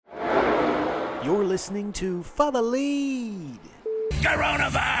You're listening to Fah The Lead.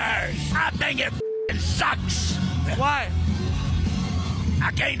 Coronavirus! I think it f***ing sucks! Why? I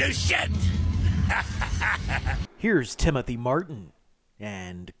can't do shit! Here's Timothy Martin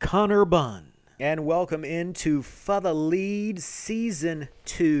and Connor Bunn. And welcome into Fah The Lead Season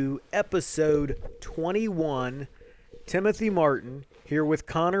 2, Episode 21. Timothy Martin here with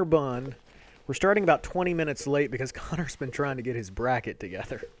Connor Bunn. We're starting about 20 minutes late because Connor's been trying to get his bracket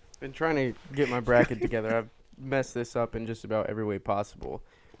together. Been trying to get my bracket together. I've messed this up in just about every way possible.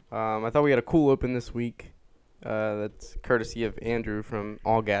 I thought we had a cool open this week. That's courtesy of Andrew from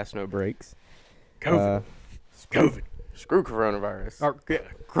All Gas No Brakes. COVID. Screw coronavirus.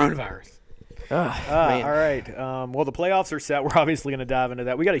 Coronavirus. Man. All right. Well, the playoffs are set. We're obviously going to dive into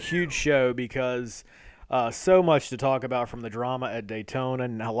that. We got a huge show because so much to talk about from the drama at Daytona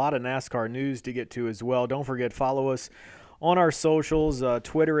and a lot of NASCAR news to get to as well. Don't forget, follow us on our socials,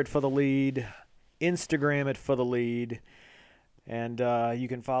 Twitter at Fah The Lead, Instagram at Fah The Lead, and you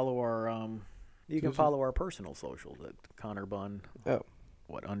can follow our personal socials at Connor Bunn. Oh.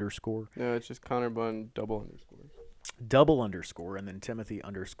 What, underscore? No, it's just Connor Bunn _. _, and then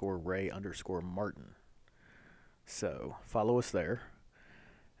Timothy_Ray_Martin. So follow us there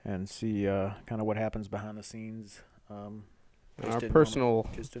and see kind of what happens behind the scenes.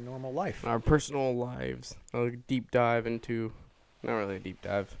 Just in normal life. Our personal lives. A deep dive into, not really a deep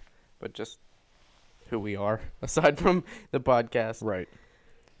dive, but just who we are aside from the podcast. Right.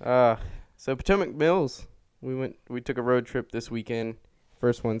 So Potomac Mills, we took a road trip this weekend,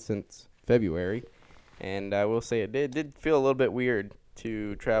 first one since February, and I will say it did feel a little bit weird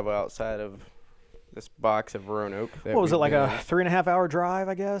to travel outside of this box of Roanoke. What was it, like a 3.5 hour drive,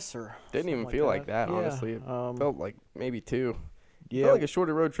 I guess? Or didn't even feel like that, yeah. honestly. It felt like maybe 2. Yeah. Felt like a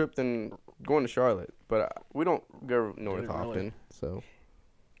shorter road trip than going to Charlotte, but we don't go north often, so.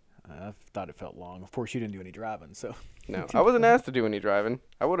 I thought it felt long. Of course, you didn't do any driving, so. No, I wasn't asked to do any driving.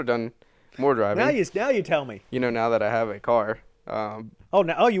 I would have done more driving. Now you tell me. You know, now that I have a car. You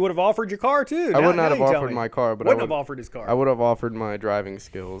would have offered your car too. I would not have offered my car, but I would have offered his car. I would have offered my driving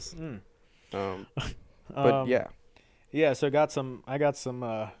skills. But yeah. Yeah, so I got some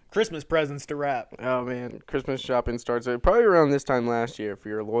Christmas presents to wrap. Oh man, Christmas shopping starts probably around this time last year. For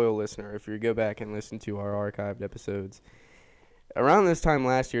your loyal listener, if you go back and listen to our archived episodes, around this time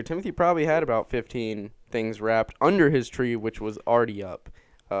last year, Timothy probably had about 15 things wrapped under his tree, which was already up.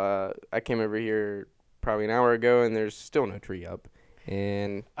 I came over here probably an hour ago, and there's still no tree up.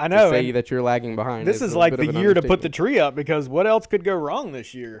 And I know, to say that you're lagging behind. This is like the year to put the tree up, because what else could go wrong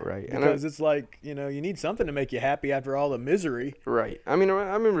this year? Right. Because it's like, you need something to make you happy after all the misery. Right. I mean,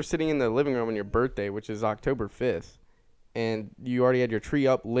 I remember sitting in the living room on your birthday, which is October 5th, and you already had your tree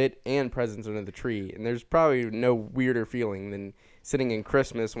up, lit, and presents under the tree. And there's probably no weirder feeling than sitting in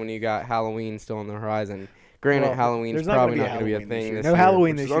Christmas when you got Halloween still on the horizon. Granted, Halloween's probably not going to be a thing this year. No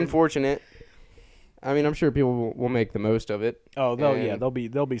Halloween this year. Which is unfortunate. I mean, I'm sure people will make the most of it. Oh, there'll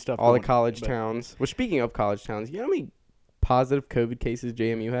be stuff. All the college towns. Well, speaking of college towns, you know how many positive COVID cases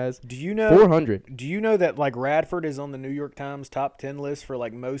JMU has? Do you know 400? Do you know that like Radford is on the New York Times top 10 list for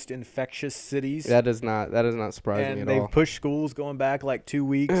like most infectious cities? That does not surprise me at all. And they've pushed schools going back like 2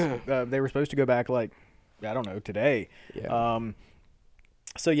 weeks. They were supposed to go back like, I don't know, today. Yeah.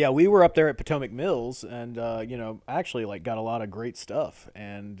 So yeah, we were up there at Potomac Mills, and actually like got a lot of great stuff.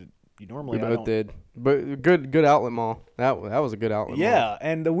 And you normally we both did, but good outlet mall. That was a good outlet mall. Yeah,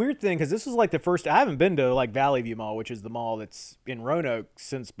 and the weird thing, because this was like the first, I haven't been to like Valley View Mall, which is the mall that's in Roanoke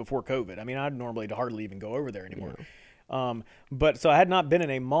since before COVID. I mean, I'd normally hardly even go over there anymore. Yeah. But so I had not been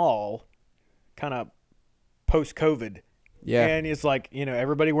in a mall kind of post-COVID. Yeah. And it's like,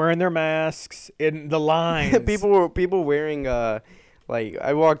 everybody wearing their masks in the lines. people wearing like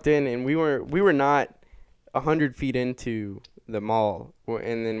I walked in and we were not 100 feet into the mall,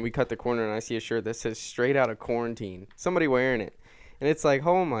 and then we cut the corner and I see a shirt that says straight out of quarantine, somebody wearing it, and it's like,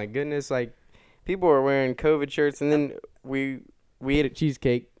 oh my goodness, like people are wearing COVID shirts. And then we ate at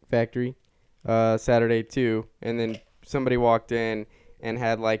Cheesecake Factory Saturday too, and then somebody walked in and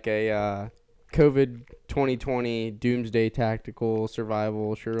had like a COVID 2020 Doomsday Tactical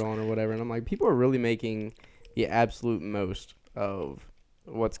Survival shirt on or whatever, and I'm like, people are really making the absolute most of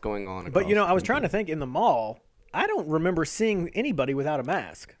what's going on. But I was trying to think, in the mall, I don't remember seeing anybody without a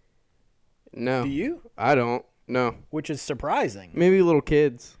mask. No. Do you? I don't. No. Which is surprising. Maybe little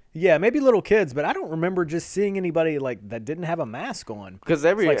kids. Yeah, maybe little kids, but I don't remember just seeing anybody like that didn't have a mask on. Because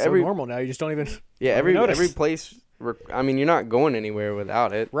it's like so normal now. You just don't even. Yeah, every place I mean, you're not going anywhere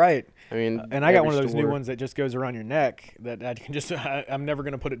without it. Right. I mean, and I got one of those store. new ones that just goes around your neck that I can just I'm never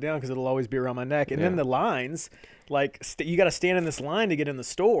going to put it down because it'll always be around my neck. And then the lines, like you got to stand in this line to get in the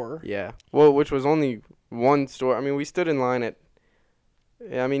store. Yeah. Well, which was only one store. I mean, we stood in line at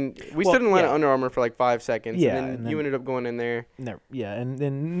stood in line at Under Armour for like 5 seconds. Yeah, and then you ended up going in there. And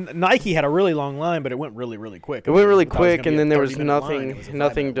then Nike had a really long line, but it went really, really quick. It went really quick, and then there was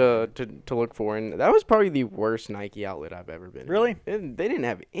nothing to look for. And that was probably the worst Nike outlet I've ever been in. Really? They didn't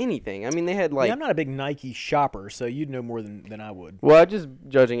have anything. I mean, they had like... I'm not a big Nike shopper, so you'd know more than I would. Well, I'm just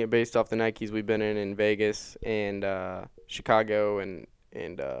judging it based off the Nikes we've been in Vegas and Chicago and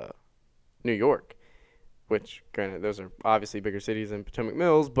New York. Which, granted, those are obviously bigger cities than Potomac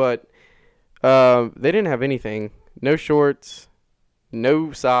Mills, but they didn't have anything. No shorts,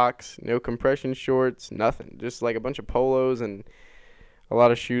 no socks, no compression shorts, nothing. Just like a bunch of polos and a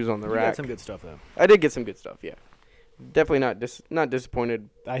lot of shoes on the rack. You got some good stuff, though. I did get some good stuff, yeah. Definitely not disappointed.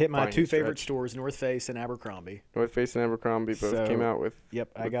 I hit my two favorite stores, North Face and Abercrombie. North Face and Abercrombie both came out with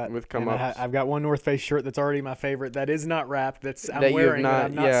come-ups. I've got one North Face shirt that's already my favorite. That is not wrapped. I'm wearing.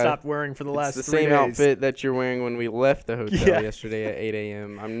 I've not stopped wearing for the last 3 days. It's the same outfit that you're wearing when we left the hotel yesterday at 8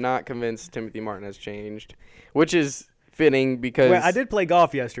 a.m. I'm not convinced Timothy Martin has changed, which is fitting because... Well, I did play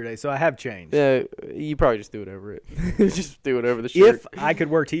golf yesterday, so I have changed. Yeah, you probably just threw it over it. Just threw it over the shirt. If I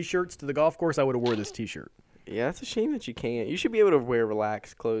could wear T-shirts to the golf course, I would have wore this T-shirt. Yeah, it's a shame that you can't. You should be able to wear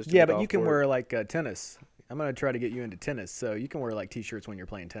relaxed clothes. Yeah, but you can wear like tennis. I'm gonna try to get you into tennis, so you can wear like T-shirts when you're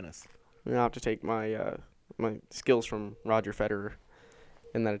playing tennis. I'll have to take my my skills from Roger Federer.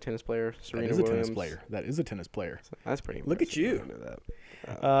 Isn't that a tennis player? Serena Williams. That is a tennis player. So that's pretty. Look at you. I know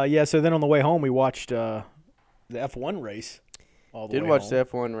that. Yeah. So then on the way home, we watched the F1 race. Did watch the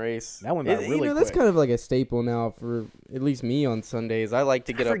F1 race. That went by really quick. That's kind of like a staple now for at least me on Sundays. I like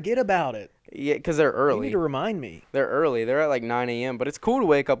to get up. Forget about it. Yeah, because they're early. You need to remind me. They're early. They're at like 9 a.m. But it's cool to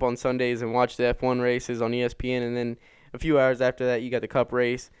wake up on Sundays and watch the F1 races on ESPN. And then a few hours after that, you got the Cup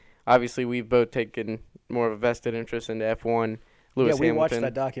race. Obviously, we've both taken more of a vested interest into F1. Lewis Hamilton. Watched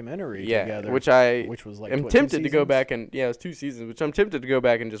that documentary together. Which was like I'm tempted to go back and it was 2 seasons, which I'm tempted to go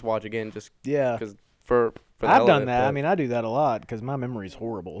back and just watch again, because for I've done that. I mean, I do that a lot because my memory's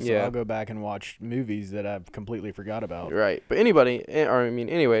horrible. So I'll go back and watch movies that I've completely forgot about. Right, but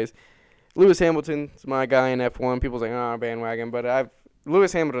anyways, Lewis Hamilton's my guy in F1. People's like, bandwagon, but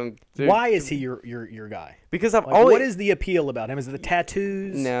Lewis Hamilton. Dude, why is he your guy? Because I've always. What is the appeal about him? Is it the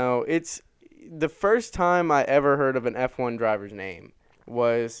tattoos? No, it's the first time I ever heard of an F1 driver's name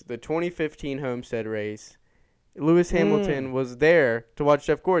was the 2015 Homestead race. Lewis Hamilton was there to watch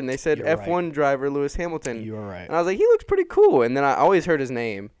Jeff Gordon. They said F1 driver Lewis Hamilton. You are right. And I was like, he looks pretty cool. And then I always heard his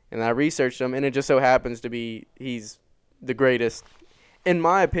name, and I researched him, and it just so happens to be he's the greatest. In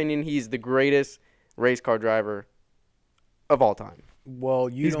my opinion, he's the greatest race car driver of all time. Well,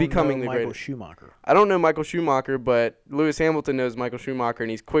 he's becoming know the Michael greatest. Schumacher. I don't know Michael Schumacher, but Lewis Hamilton knows Michael Schumacher,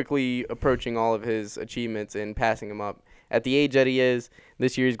 and he's quickly approaching all of his achievements and passing him up. At the age that he is,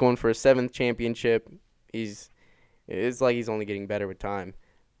 this year he's going for a 7th championship. It's like he's only getting better with time.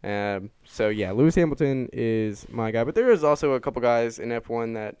 So, yeah, Lewis Hamilton is my guy. But there is also a couple guys in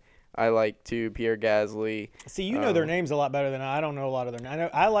F1 that I like too. Pierre Gasly. See, you know their names a lot better than I don't know a lot of their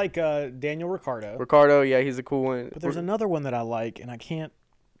names. I like Daniel Ricciardo. Ricciardo, yeah, he's a cool one. But there's another one that I like, and I can't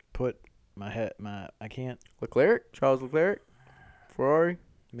put I can't. Charles Leclerc? Ferrari?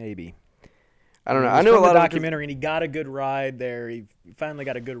 Maybe. I don't know. I know a lot of documentary, and he got a good ride there. He finally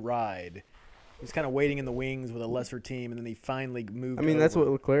got a good ride. He was kind of waiting in the wings with a lesser team, and then he finally moved. I mean, that's what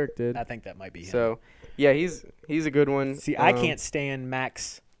Leclerc did. I think that might be him. So, yeah, he's a good one. See, I can't stand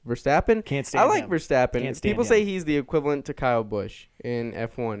Max Verstappen. Can't stand I like him. Verstappen. Can't stand People him. say he's the equivalent to Kyle Busch in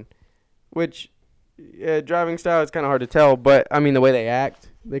F1, which driving style is kind of hard to tell. But I mean, the way they act,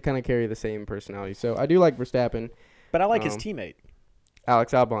 they kind of carry the same personality. So I do like Verstappen. But I like his teammate.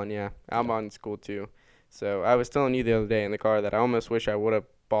 Alex Albon, yeah. Albon's cool too. So I was telling you the other day in the car that I almost wish I would have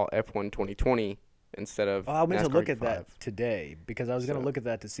bought F1 2020 instead of I meant to NASCAR look at 5. that today because I was going to look at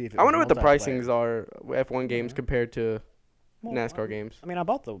that to see if it I was wonder what the multiplayer. pricings are F1 games compared to NASCAR games. I mean, I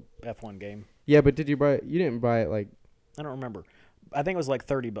bought the F1 game. Yeah, but did you buy it? You didn't buy it like. I don't remember. I think it was like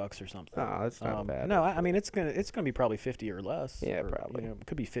 $30 or something. Oh, that's not bad. No, I mean it's gonna be probably 50 or less. Yeah, or, probably. It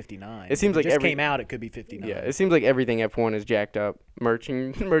could be 59. It seems like just came out. It could be 59. Yeah, it seems like everything F1 is jacked up.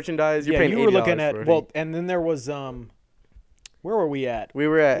 Merchandise. You're yeah, paying you were $80 looking at for it. and then there was where were we at? We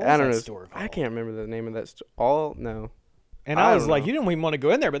were at What was I don't that know. store I called? can't remember the name of that store. And I was don't like, know. you didn't even want to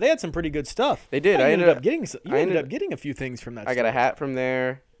go in there, but they had some pretty good stuff. They did. I ended up getting. You ended up getting a few things from that. I store. got a hat from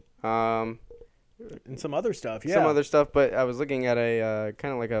there. And some other stuff. Yeah. Some other stuff, but I was looking at a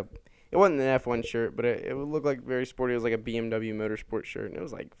kind of like a It wasn't an F1 shirt, but it looked like very sporty. It was like a BMW Motorsport shirt, and it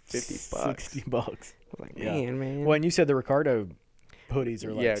was like $50. $60. I was like, man. Well, and you said the Ricardo hoodies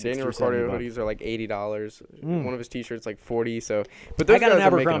are like $60 Daniel or Ricciardo $70. hoodies are like $80. Mm. One of his T-shirts like $40. So, but those I got guys an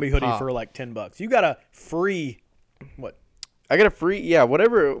are making Abercrombie a hoodie pop. for like $10. You got a free what? I got a free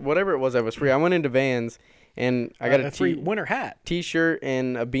whatever it was that was free. I went into Vans and I got a free winter hat, T-shirt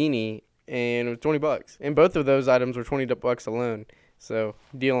and a beanie, and it was $20. And both of those items were $20 alone. So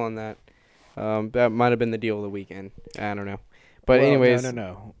deal on that. That might have been the deal of the weekend. I don't know. But anyways,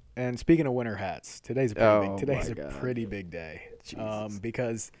 no. And speaking of winter hats, today's a pretty big day.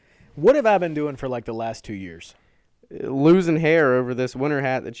 Because what have I been doing for like the last 2 years? Losing hair over this winter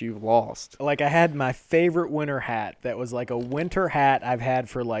hat that you've lost. Like I had my favorite winter hat that was like a winter hat I've had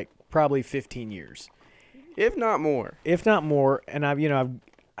for like probably 15 years. If not more. And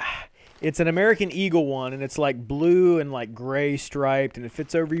it's an American Eagle one, and it's like blue and like gray striped, and it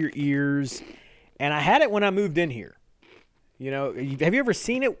fits over your ears. And I had it when I moved in here. Have you ever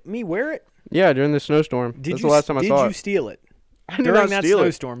seen me wear it? Yeah, during the snowstorm. That's the last time I saw it. Did you steal it? During that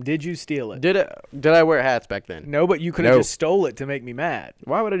snowstorm, did you steal it? Did I wear hats back then? No, but you could have just stole it to make me mad.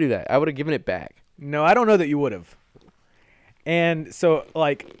 Why would I do that? I would have given it back. No, I don't know that you would have. And so,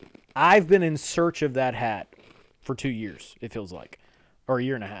 like, I've been in search of that hat for 2 years, it feels like, or a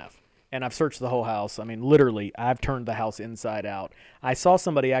year and a half. And I've searched the whole house. I mean, literally, I've turned the house inside out. I saw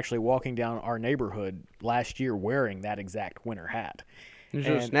somebody actually walking down our neighborhood last year wearing that exact winter hat. You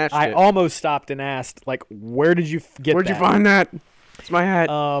should have And snatched I it. almost stopped and asked, like, where did you get Where'd that? you find that? It's my hat.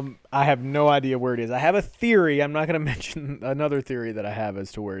 I have no idea where it is. I have a theory. I'm not going to mention another theory that I have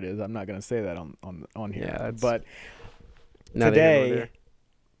as to where it is. I'm not going to say that on here. Yeah, but Neither today, here nor there.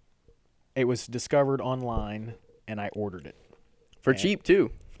 it was discovered online, and I ordered it. For cheap,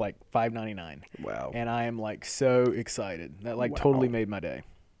 too. Like $5.99. Wow. And I am like so excited. That totally made my day.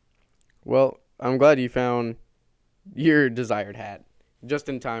 Well, I'm glad you found your desired hat just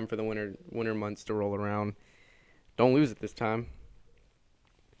in time for the winter months to roll around. Don't lose it this time.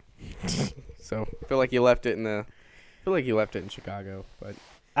 So I feel like you left it in Chicago, but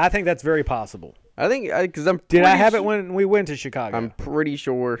I think that's very possible. I think because Did I have it when we went to Chicago? I'm pretty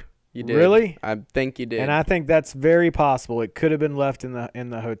sure you did. Really? I think you did. And I think that's very possible. It could have been left in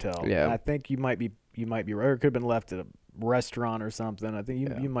the hotel. Yeah. And I think you might be right. Or it could have been left at a restaurant or something. I think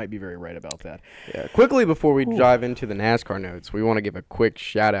you might be very right about that. Yeah. Quickly before we dive into the NASCAR notes, we want to give a quick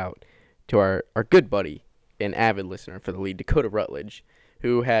shout out to our good buddy and avid listener for the lead, Dakota Rutledge,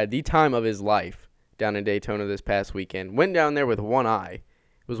 who had the time of his life down in Daytona this past weekend. Went down there with one eye.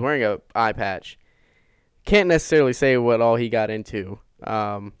 Was wearing a eye patch. Can't necessarily say what all he got into.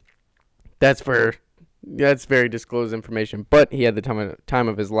 That's very disclosed information. But he had the time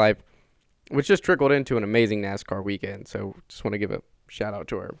of his life, which just trickled into an amazing NASCAR weekend. So just want to give a shout out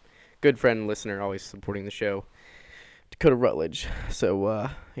to our good friend and listener, always supporting the show, Dakota Rutledge. So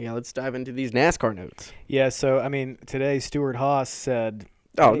let's dive into these NASCAR notes. Yeah. So I mean, today Stuart Haas said,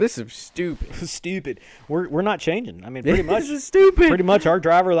 "Oh, this is stupid. Stupid. We're not changing. I mean, pretty much. This is stupid. Pretty much, our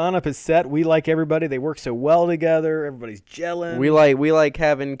driver lineup is set. We like everybody. They work so well together. Everybody's gelling. We like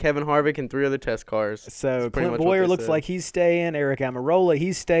having Kevin Harvick and 3 other test cars. So Clint Boyer looks like he's staying. Eric Almirola,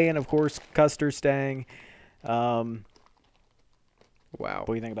 he's staying. Of course, Custer's staying. Wow. What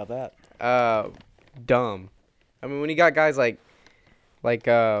do you think about that? Dumb. I mean, when you got guys like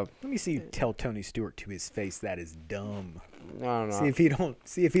let me see you tell Tony Stewart to his face that is dumb. I don't know.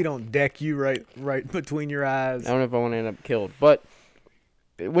 See if he don't deck you right between your eyes. I don't know if I want to end up killed, but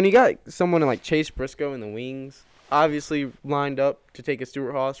when you got someone like Chase Briscoe in the wings, obviously lined up to take a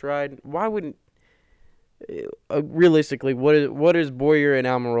Stuart Haas ride, why wouldn't? Realistically, what is Boyer and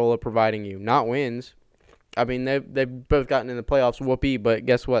Almirola providing you? Not wins. I mean, they've both gotten in the playoffs, whoopee, but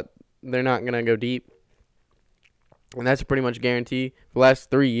guess what? They're not gonna go deep, and that's a pretty much guarantee. The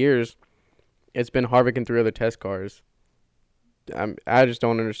last 3 years, it's been Harvick and 3 other test cars. I just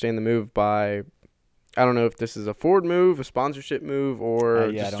don't understand the move by. I don't know if this is a Ford move, a sponsorship move,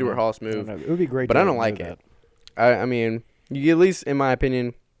 or just Stuart Haas move. It would be great, but I don't like it. I mean, you at least, in my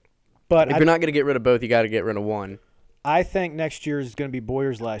opinion, but if you're not going to get rid of both, you got to get rid of one. I think next year is going to be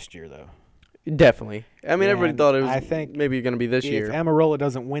Boyer's last year, though. Definitely. I mean, everybody thought it was. I think maybe going to be this year. If Almirola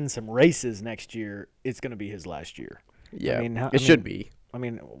doesn't win some races next year, it's going to be his last year. Yeah, it should be. I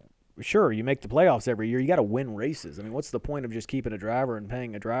mean, sure, you make the playoffs every year. You got to win races. I mean, what's the point of just keeping a driver and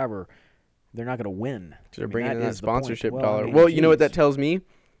paying a driver? They're not going to win. They're bringing in that sponsorship dollar. dollar. Well, you know what that tells me?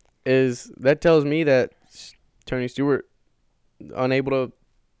 That tells me that Tony Stewart unable to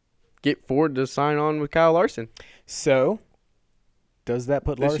get Ford to sign on with Kyle Larson. So, does that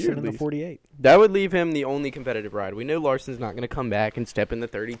put This year, Larson at in the least. 48? That would leave him the only competitive ride. We know Larson's not going to come back and step in the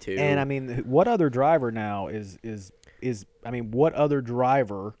 32. And I mean, what other driver now is what other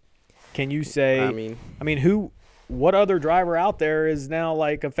driver can you say? What other driver out there is now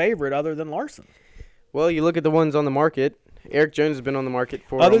like a favorite other than Larson? Well, you look at the ones on the market. Eric Jones has been on the market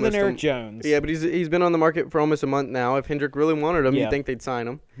for other than Eric Jones. Yeah, but he's been on the market for almost a month now. If Hendrick really wanted him, you'd think they'd sign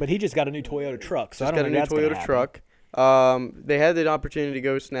him. But he just got a new Toyota truck, so Just got a new Toyota truck. They had the opportunity to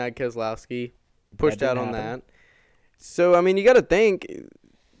go snag Keselowski, pushed out on that. So I mean, you got to think,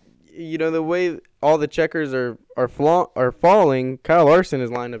 the way all the checkers are falling, Kyle Larson is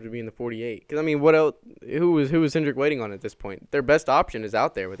lined up to be in the 48. Because I mean, what else? Who was Hendrick waiting on at this point? Their best option is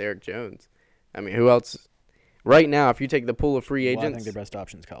out there with Eric Jones. I mean, who else? Right now, if you take the pool of free agents, I think their best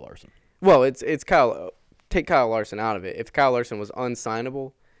option is Kyle Larson. Well, it's Kyle. Take Kyle Larson out of it. If Kyle Larson was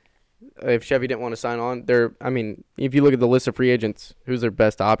unsignable, if Chevy didn't want to sign on, if you look at the list of free agents, who's their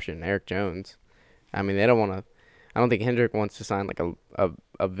best option? Eric Jones. I mean, they don't want to. I don't think Hendrick wants to sign like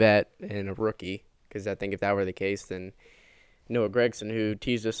a vet and a rookie, because I think if that were the case, then Noah Gragson, who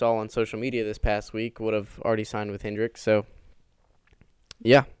teased us all on social media this past week, would have already signed with Hendrick. So,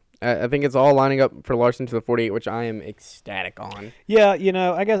 yeah. I think it's all lining up for Larson to the 48, which I am ecstatic on. Yeah,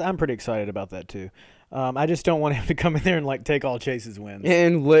 I guess I'm pretty excited about that too. I just don't want him to come in there and like take all Chase's wins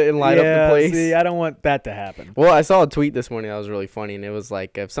and light up the place. See, I don't want that to happen. Well, I saw a tweet this morning that was really funny, and it was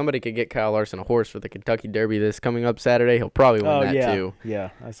like, if somebody could get Kyle Larson a horse for the Kentucky Derby this coming up Saturday, he'll probably win that too.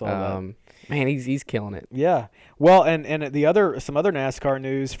 Yeah, I saw that. Man, he's killing it. Yeah. Well, and some other NASCAR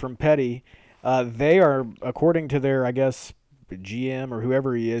news from Petty, they are, according to their, I guess, GM or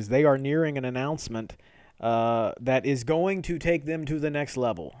whoever he is, they are nearing an announcement that is going to take them to the next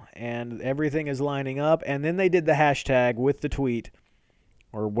level, and everything is lining up. And then they did the hashtag with the tweet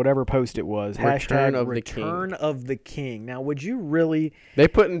or whatever post it was, Return of the King. Now, would you really? They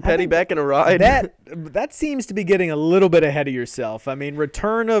putting Petty back in a ride. That seems to be getting a little bit ahead of yourself. I mean,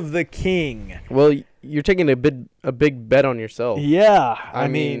 Return of the King. Well, you're taking a big bet on yourself. Yeah, I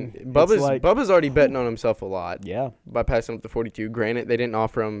mean, Bubba's already betting on himself a lot. Yeah, by passing up the 42. Granted, they didn't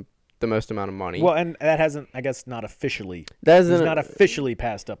offer him the most amount of money. Well, and that hasn't, I guess, not officially. He's not officially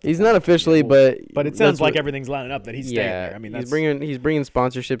passed up. He's not officially, but it sounds like everything's lining up that he's staying there. I mean, he's bringing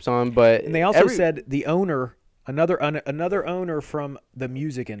sponsorships on, but and they also said the owner, another owner from the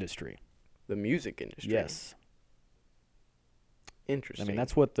music industry. The music industry. Yes. Interesting. I mean,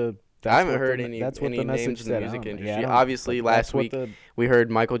 that's what the. I haven't heard any names in the music industry. Obviously, last week we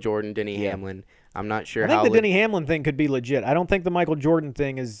heard Michael Jordan, Denny Hamlin. I'm not sure. I think the Denny Hamlin thing could be legit. I don't think the Michael Jordan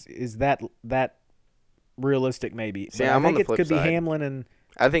thing is that realistic. Maybe. See, I think it could be Hamlin and.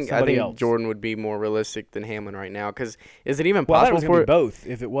 I think else. Jordan would be more realistic than Hamlin right now. Because is it even possible I thought it was going to be both?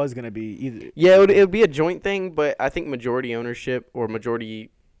 If it was going to be either. Yeah, it would be a joint thing, but I think majority ownership or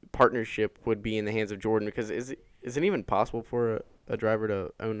majority partnership would be in the hands of Jordan. Because is it even possible for a driver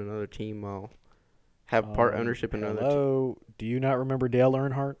to own another team while have part ownership in another team? Do you not remember Dale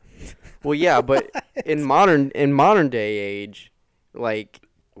Earnhardt? Well, yeah, but in modern day age, like,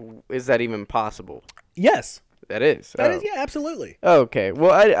 is that even possible? Yes, that is. That is, yeah, absolutely. Okay,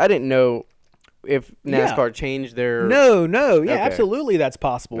 well, I didn't know if NASCAR changed their. No, yeah, absolutely, that's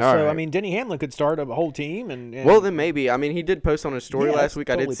possible. All so right. I mean, Denny Hamlin could start a whole team, and well, then maybe. I mean, he did post on his story last week.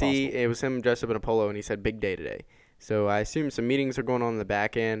 Totally I did see possible. it was him dressed up in a polo, and he said "big day today." So I assume some meetings are going on in the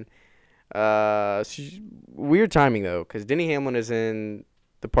back end. Weird timing though, because Denny Hamlin is in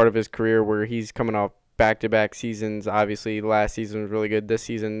the part of his career where he's coming off back-to-back seasons. Obviously, the last season was really good. This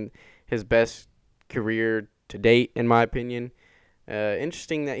season, his best career to date, in my opinion.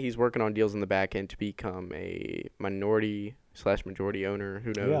 Interesting that he's working on deals in the back end to become a minority/majority owner.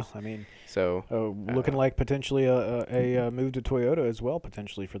 Who knows? Yeah, I mean, so looking like potentially a move to Toyota as well,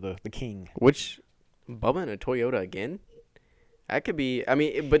 potentially for the King. Which Bubba in a Toyota again? That could be. I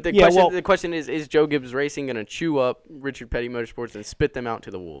mean, but the question is Joe Gibbs Racing going to chew up Richard Petty Motorsports and spit them out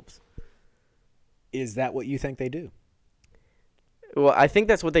to the wolves? Is that what you think they do? Well, I think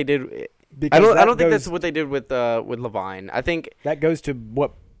that's what they did. Because I don't think that's what they did with Levine. I think that goes to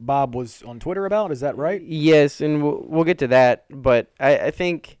what Bob was on Twitter about. Is that right? Yes, and we'll get to that. But I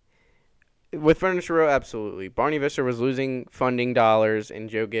think with Furniture Row, absolutely. Barney Visser was losing funding dollars, and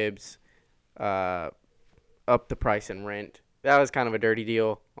Joe Gibbs upped the price in rent. That was kind of a dirty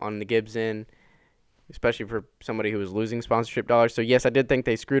deal on the Gibbs end, especially for somebody who was losing sponsorship dollars. So, yes, I did think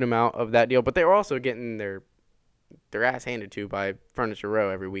they screwed him out of that deal, but they were also getting their ass handed to by Furniture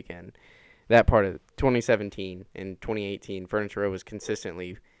Row every weekend. That part of 2017 and 2018, Furniture Row was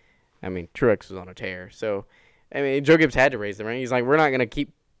consistently, I mean, Truex was on a tear. So, I mean, Joe Gibbs had to raise the rent. He's like, we're not going to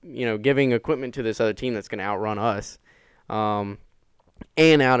keep, giving equipment to this other team that's going to outrun us.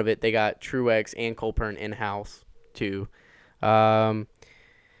 and out of it, they got Truex and Colburn in-house, too.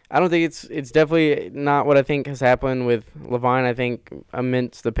 I don't think it's definitely not what I think has happened with Levine. I think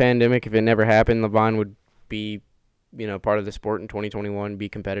amidst the pandemic, if it never happened, Levine would be, part of the sport in 2021, be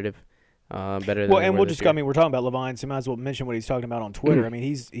competitive, better than well, and we'll just, I mean, we're talking about Levine, so might as well mention what he's talking about on Twitter. I mean,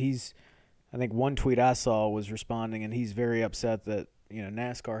 he's, I think one tweet I saw was responding, and he's very upset that,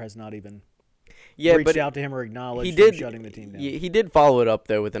 NASCAR has not even reached out to him or acknowledged him shutting the team down. He did follow it up,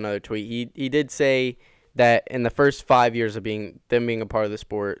 though, with another tweet. He did say that in the first 5 years of them being a part of the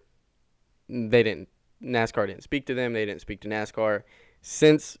sport, NASCAR didn't speak to them. They didn't speak to NASCAR.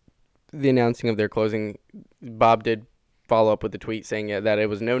 Since the announcing of their closing, Bob did follow up with the tweet saying that it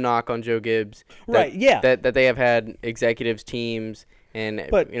was no knock on Joe Gibbs. That they have had executives, teams, and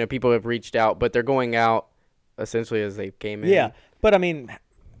people have reached out, but they're going out essentially as they came in. Yeah, but I mean,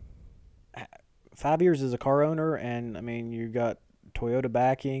 5 years as a car owner, and I mean, you got Toyota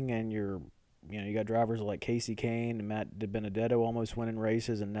backing, and you got drivers like Casey Kane and Matt DiBenedetto almost winning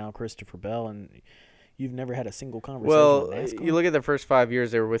races, and now Christopher Bell, and you've never had a single conversation with NASCAR? You look at the first 5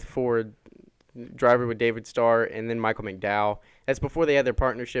 years, they were with Ford, driver with David Starr, and then Michael McDowell. That's before they had their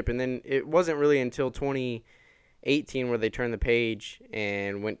partnership, and then it wasn't really until 2018 where they turned the page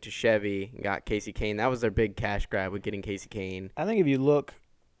and went to Chevy and got Casey Kane. That was their big cash grab with getting Casey Kane. I think if you look,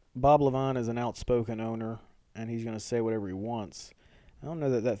 Bob Levine is an outspoken owner, and he's going to say whatever he wants. I don't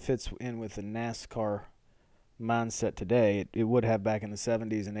know that fits in with the NASCAR mindset today. It would have back in the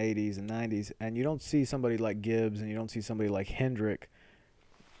 70s and 80s and 90s. And you don't see somebody like Gibbs and you don't see somebody like Hendrick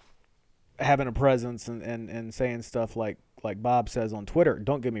having a presence and saying stuff like Bob says on Twitter.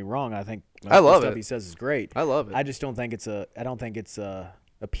 Don't get me wrong. I think I love the stuff it. he says is great. I love it. I just don't think it's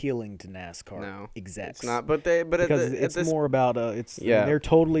appealing to NASCAR execs. It's not, it's more about they're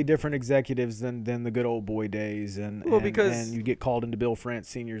totally different executives than the good old boy days, and you get called into Bill France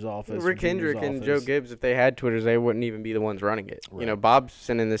Senior's office. Rick Hendrick and Joe Gibbs, if they had Twitters, they wouldn't even be the ones running it. Right. Bob's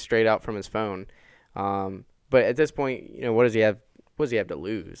sending this straight out from his phone. But at this point, what does he have? What does he have to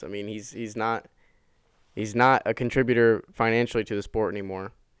lose? I mean, he's not a contributor financially to the sport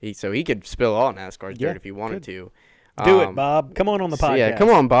anymore. So he could spill all NASCAR's dirt if he wanted to. Do it, Bob. Come on the podcast. Yeah, come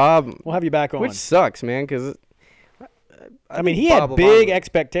on, Bob. We'll have you back on. Which sucks, man, because I mean, he had big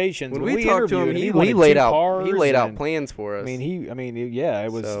expectations when we talked to him. He laid out plans for us.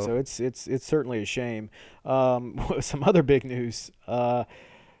 It was so it's certainly a shame. Some other big news.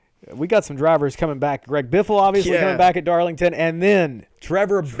 We got some drivers coming back. Greg Biffle obviously coming back at Darlington, and then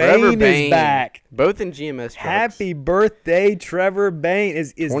Trevor Bayne is back. Both in GMS trucks. Happy birthday, Trevor Bayne.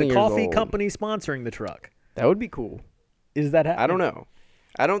 Is the coffee company sponsoring the truck? That would be cool. Is that happening? I don't know.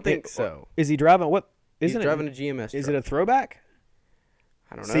 I don't think so. Is he driving what? He's driving a GMS truck. Is it a throwback?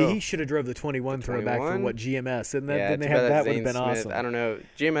 I don't know. See, he should have drove the 21 throwback from what GMS, and then they had that would have been awesome. I don't know.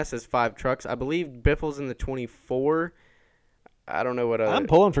 GMS has 5 trucks. I believe Biffle's in the 24. I don't know what other. I'm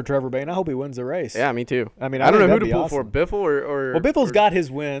pulling for Trevor Bayne. I hope he wins the race. Yeah, me too. I mean, I don't know who to pull for, Biffle or. Well, Biffle's got his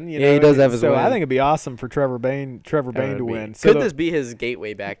win. He does have his win. So I think it'd be awesome for Trevor Bayne to win. Could this be his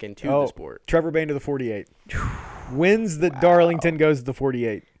gateway back into the sport? Trevor Bayne to the 48. Wins the Darlington, goes to the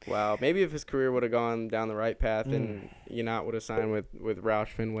 48. Wow. Maybe if his career would have gone down the right path and Yacht would have signed with Roush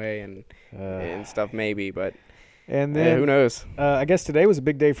Fenway and stuff, maybe. But and then who knows? I guess today was a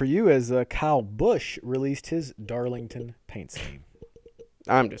big day for you as Kyle Busch released his Darlington paint scheme.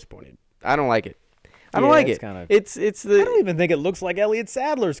 I'm disappointed. I don't like it. I don't like it. It's the. I don't even think it looks like Elliott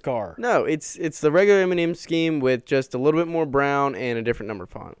Sadler's car. No, it's the regular M&M scheme with just a little bit more brown and a different number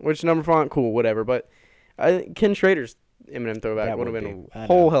font. Which number font, cool, whatever. But Ken Schrader's M&M throwback would have been a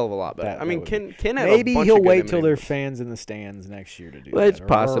whole hell of a lot better. Ken had maybe a bunch he'll of good wait till M&Ms. there are fans in the stands next year to do that. It's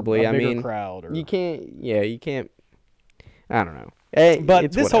possibly. Or a bigger crowd. You can't. Yeah, you can't. I don't know.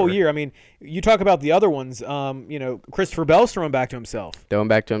 But this whole year, I mean, you talk about the other ones. Christopher Bell's throwing back to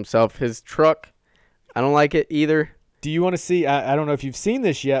himself. His truck, I don't like it either. Do you want to see? I don't know if you've seen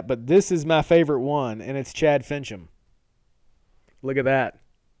this yet, but this is my favorite one, and it's Chad Fincham. Look at that.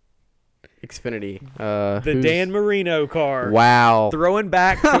 Xfinity. The Dan Marino car. Wow. Throwing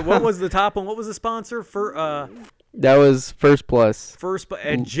back to what was the top one? What was the sponsor for? That was First Plus.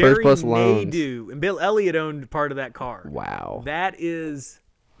 And Jerry First Plus Loans. Nadeau and Bill Elliott owned part of that car. Wow. That is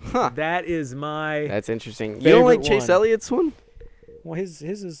my. That's interesting. You don't like Chase Elliott's one? Well, his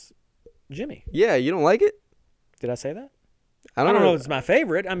is Jimmy. Yeah, you don't like it? Did I say that? I don't know if it's my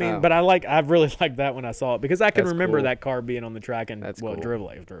favorite. I mean, but I really liked that when I saw it because I can remember cool. that car being on the track and cool. it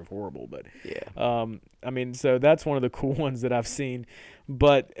drove horrible, but yeah. I mean, so that's one of the cool ones that I've seen.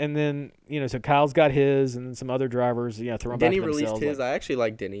 But and then so Kyle's got his, and then some other drivers throwing Denny back themselves. released his. I actually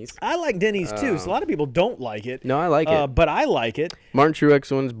like Denny's. I like Denny's too. So a lot of people don't like it. No, I like it, but I like it. Martin Truex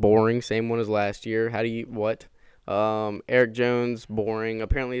one's boring, same one as last year. How do you what? Eric Jones boring.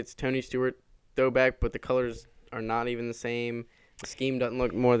 Apparently it's Tony Stewart throwback, but the colors are not even the same. The scheme doesn't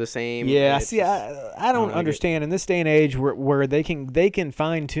look more the same. Yeah, see, I don't understand in this day and age where they can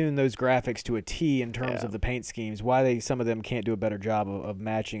fine tune those graphics to a T in terms of the paint schemes. Why some of them can't do a better job of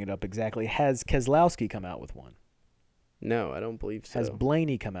matching it up exactly? Has Keselowski come out with one? No, I don't believe so. Has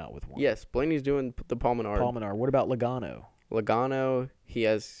Blaney come out with one? Yes, Blaney's doing the Paul Menard. What about Logano? Logano, he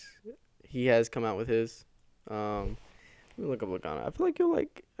has come out with his. Let me look up Logano. I feel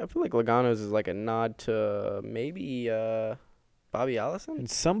like Logano's is like a nod to maybe Bobby Allison. And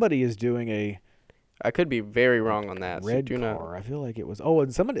somebody is doing I could be very wrong on that. Red car. I feel like it was. Oh,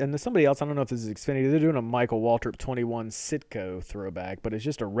 and somebody else. I don't know if this is Xfinity. They're doing a Michael Waltrip 21 Sitco throwback, but it's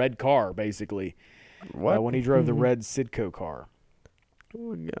just a red car basically. What? When he drove the red Sitco car.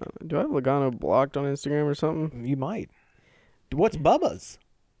 Do I have Logano blocked on Instagram or something? You might. What's Bubba's?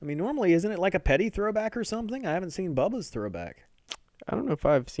 I mean, normally isn't it like a Petty throwback or something? I haven't seen Bubba's throwback. I don't know if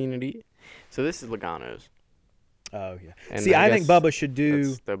I've seen it. So this is Logano's. Oh, yeah. And see, I think Bubba should do...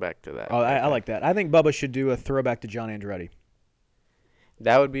 Let's go back to that. Oh, I like that. I think Bubba should do a throwback to John Andretti.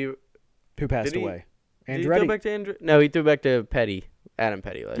 That would be... Who passed away. Andretti? Did he throw back to Andretti? No, he threw back to Petty. Adam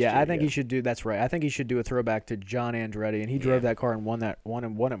Petty last year. Yeah, I think he should do... That's right. I think he should do a throwback to John Andretti, and he drove that car and won at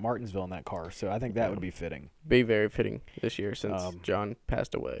Martinsville in that car. So I think that would be fitting. Be very fitting this year since John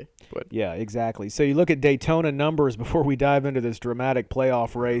passed away. But yeah, exactly. So you look at Daytona numbers before we dive into this dramatic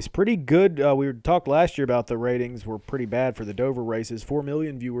playoff race. Pretty good. We talked last year about the ratings were pretty bad for the Dover races. 4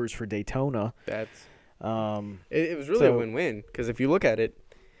 million viewers for Daytona. That's it was really a win-win because if you look at it,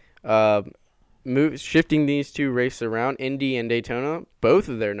 shifting these two races around, Indy and Daytona, both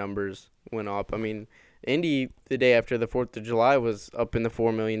of their numbers went up. I mean, Indy the day after the 4th of July was up in the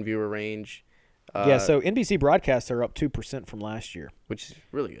 4 million viewer range. So NBC broadcasts are up 2% from last year, which is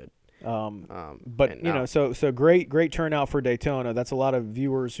really good. But so great turnout for Daytona. That's a lot of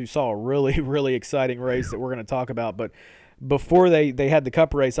viewers who saw a really, really exciting race that we're going to talk about. But before they had the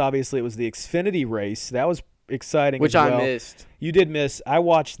Cup race, obviously it was the Xfinity race. That was exciting, which as well. I missed. You did miss. I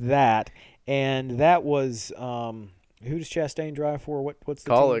watched that. And that was who does Chastain drive for? What's the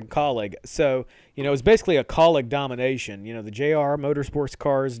Colleague. Team? Colleague. So it was basically a Colleague domination. The JR Motorsports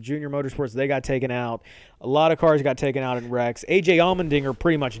cars, Junior Motorsports, they got taken out. A lot of cars got taken out in wrecks. AJ Allmendinger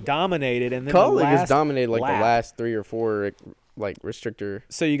pretty much dominated, and then Colleague has dominated the last 3 or 4 restrictor.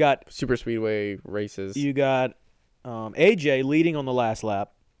 So you got super speedway races. You got AJ leading on the last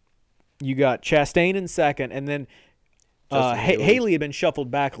lap. You got Chastain in second, and then. Haley had been shuffled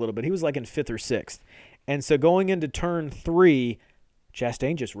back a little bit. He was like in 5th or 6th. And so going into turn 3,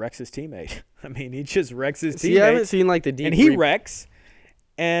 Chastain just wrecks his teammate. I mean, he just wrecks his teammate. See, I haven't seen like the deep. And he wrecks,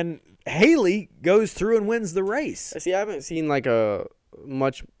 and Haley goes through and wins the race. See, I haven't seen like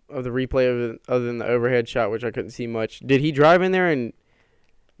much of the replay other than the overhead shot, which I couldn't see much. Did he drive in there and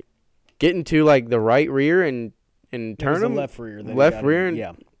get into like the right rear and turn him? Left rear. Left rear.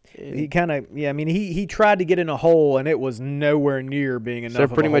 Yeah. He kind of, I mean, he tried to get in a hole, and it was nowhere near being enough. So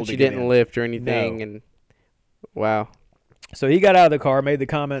pretty of a hole much to he get didn't in. lift or anything, and wow. So he got out of the car, made the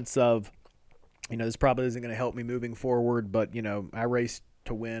comments of, this probably isn't going to help me moving forward, but I raced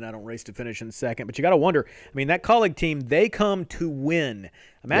to win. I don't race to finish in second. But you got to wonder. I mean, that Colleague team, they come to win.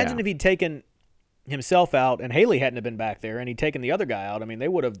 Imagine if he'd taken himself out and Haley hadn't have been back there and he'd taken the other guy out. I mean,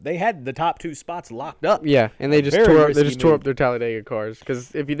 they had the top 2 spots locked up. Yeah, and they just tore up their Talladega cars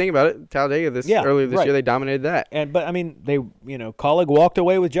because if you think about it, Talladega earlier this year they dominated that. But I mean, they Colleague walked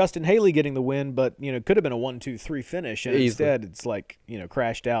away with Justin Haley getting the win, but could have been a 1-2-3 finish, and instead it's like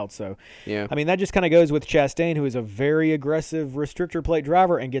crashed out. So yeah, I mean that just kind of goes with Chastain, who is a very aggressive restrictor plate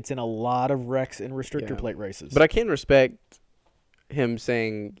driver and gets in a lot of wrecks in restrictor plate races. But I can respect him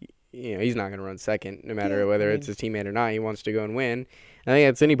saying. He's not going to run second no matter whether it's his teammate or not. He wants to go and win. I think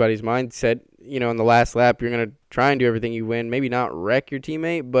that's anybody's mindset. On the last lap, you're going to try and do everything you win. Maybe not wreck your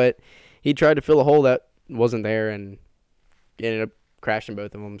teammate, but he tried to fill a hole that wasn't there and ended up crashing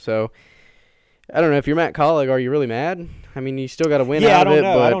both of them. So, I don't know. If you're Matt Colleague, are you really mad? I mean, you still got to win out of it. I don't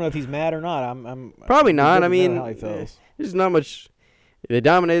know. But I don't know if he's mad or not. I'm probably not. I mean, how he feels. There's not much. They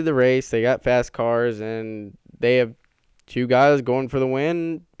dominated the race. They got fast cars, and they have two guys going for the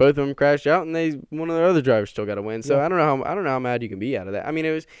win. Both of them crashed out, and one of their other drivers still got a win. So I don't know how mad you can be out of that. I mean,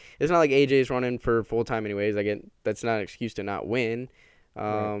 it's not like AJ's running for full time anyways. I get that's not an excuse to not win.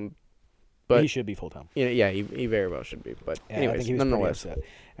 Right. But he should be full time. He very well should be. But anyways, I think he was nonetheless, pretty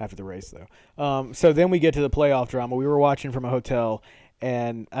upset after the race though. So then we get to the playoff drama. We were watching from a hotel,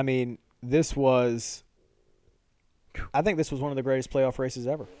 and I mean, I think this was one of the greatest playoff races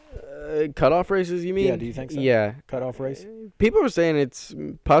ever. Cutoff races, you mean? Yeah, do you think so? Yeah. Cutoff race? People are saying it's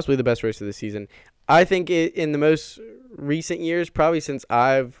possibly the best race of the season. I think in the most recent years, probably since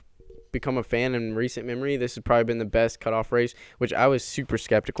I've become a fan in recent memory, this has probably been the best cutoff race, which I was super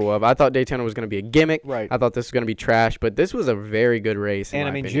skeptical of. I thought Daytona was going to be a gimmick. Right. I thought this was going to be trash, but this was a very good race. And,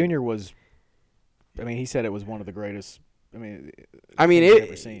 I mean, Junior was – I mean, he said it was one of the greatest – I've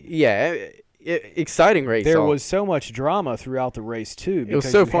ever seen. Yeah, exciting race. There was so much drama throughout the race too. It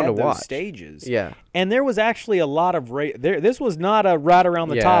was so fun to watch. Stages, yeah, and there was actually a lot of race. This was not a right around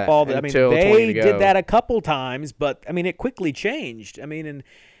the top. They did that a couple times, but I mean, it quickly changed. I mean, and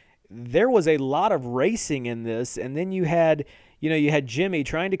there was a lot of racing in this, and then you had Jimmie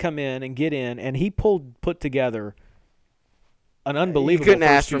trying to come in and get in, and he put together an unbelievable. You couldn't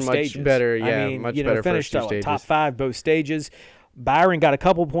first ask for two much stages. better. Yeah, I mean, much better. Finished first two stages. top 5 both stages. Byron got a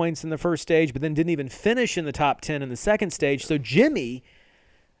couple points in the first stage, but then didn't even finish in the top 10 in the second stage. So Jimmie,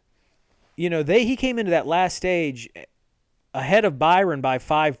 he came into that last stage ahead of Byron by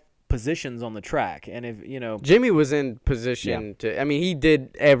 5 positions on the track. And if Jimmie was in position to, I mean, he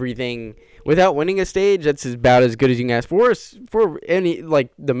did everything without winning a stage. That's about as good as you can ask for any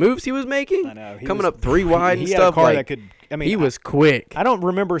the moves he was making. I know coming up 3 wide and he stuff. Had a car that could. I mean, he was quick. I don't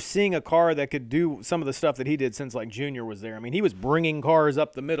remember seeing a car that could do some of the stuff that he did since Junior was there. I mean, he was bringing cars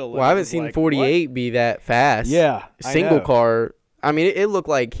up the middle. Well, I haven't seen 48 be that fast. Yeah, single car. I mean, it looked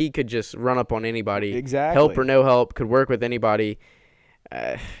like he could just run up on anybody. Exactly. Help or no help, could work with anybody.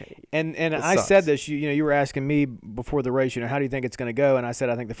 And I said this. You were asking me before the race. How do you think it's going to go? And I said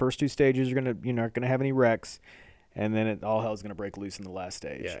I think the first 2 stages are going to aren't going to have any wrecks. And then all hell's going to break loose in the last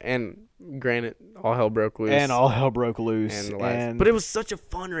stage. Yeah, and granted, all hell broke loose. But it was such a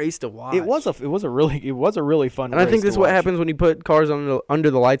fun race to watch. It was a really fun race. And I think this is what happens when you put cars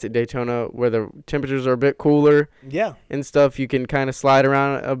under the lights at Daytona, where the temperatures are a bit cooler. Yeah. And stuff, you can kind of slide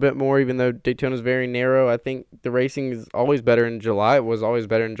around a bit more, even though Daytona's very narrow. I think the racing is always better in July. It was always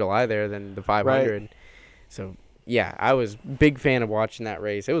better in July there than the 500. Right. So. Yeah, I was a big fan of watching that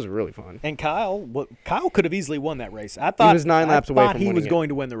race. It was really fun. And Kyle could have easily won that race. I thought he was 9 laps away from winning he was going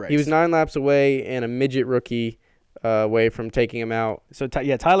to win the race. He was 9 laps away and a midget rookie away from taking him out. So,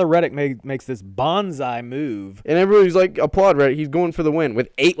 Tyler Reddick makes this bonsai move. And everybody's like, applaud Reddick. He's going for the win. With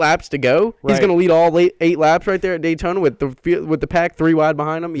 8 laps to go? Right. He's going to lead all 8 laps right there at Daytona with the pack 3 wide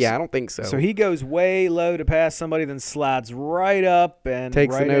behind him? Yeah, I don't think so. So he goes way low to pass somebody, then slides right up and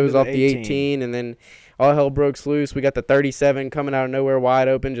takes right the nose off the 18. 18, and then all hell breaks loose. We got the 37 coming out of nowhere wide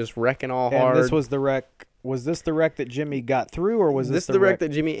open, just wrecking all hard. And this was the wreck. Was this the wreck that Jimmie got through, or was this the wreck that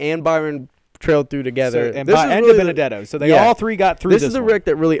Jimmie and Byron trailed through together? So, and Benedetto. So they all 3 got through. This is the wreck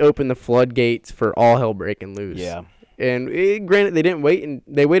that really opened the floodgates for all hell breaking loose. Yeah. And granted, they didn't wait, and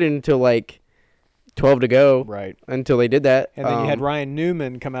they waited until 12 to go. Right. Until they did that. And then you had Ryan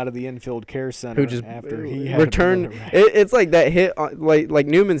Newman come out of the infield care center who just after he returned. It's like that hit, like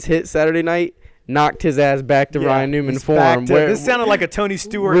Newman's hit Saturday night. Knocked his ass back to Ryan Newman form. This sounded like a Tony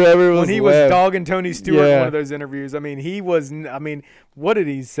Stewart when he was dogging Tony Stewart in one of those interviews. I mean, what did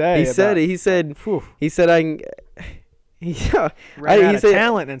he say? He said, ran out of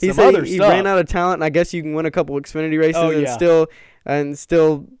talent and some other stuff. He ran out of talent, and I guess you can win a couple Xfinity races and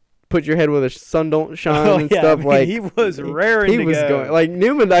still put your head where the sun don't shine and stuff. I mean, he was raring to go. Going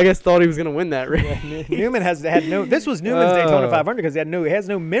Newman, I guess, thought he was going to win that race. Yeah, Newman had no. This was Newman's Daytona 500 because he has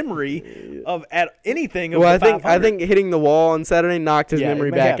no memory of anything. Of I think hitting the wall on Saturday knocked his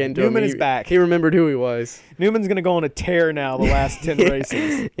memory back into Newman him. is back. He remembered who he was. Newman's going to go on a tear now. The last 10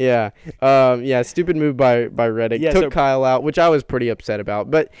 races. Yeah. Stupid move by Reddick. Took Kyle out, which I was pretty upset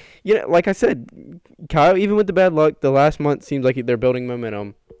about. But like I said, Kyle, even with the bad luck, the last month seems like they're building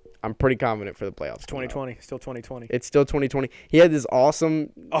momentum. I'm pretty confident for the playoffs. It's 2020. Still 2020. It's still 2020. He had this awesome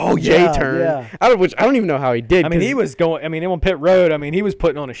J-turn, which I don't even know how he did. I mean, he was going. I mean, on pit road. I mean, he was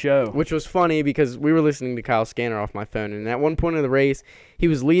putting on a show. Which was funny because we were listening to Kyle Scanner off my phone, and at one point in the race, he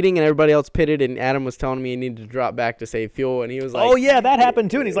was leading and everybody else pitted, and Adam was telling me he needed to drop back to save fuel, and he was like, "Oh yeah, that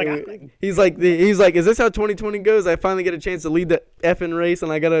happened too." And he's like, "He's like, is this how 2020 goes? I finally get a chance to lead the effing race,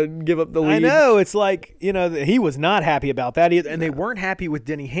 and I gotta give up the lead." I know. It's like he was not happy about that either, and they weren't happy with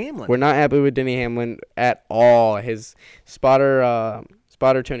Denny Hamlin. We're not happy with Denny Hamlin at all. His spotter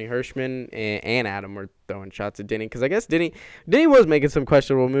spotter Tony Hirschman and Adam were throwing shots at Denny, because I guess Denny was making some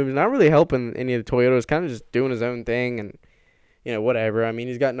questionable moves, not really helping any of the Toyotas, kind of just doing his own thing and, whatever. I mean,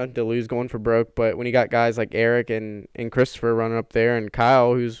 he's got nothing to lose going for broke, but when you got guys like Eric and Christopher running up there and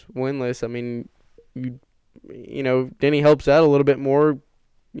Kyle, who's winless, I mean, Denny helps out a little bit more,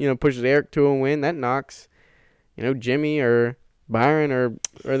 pushes Eric to a win. That knocks, Jimmy or Byron or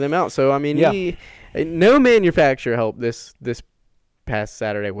them out. So, I mean, no manufacturer helped this past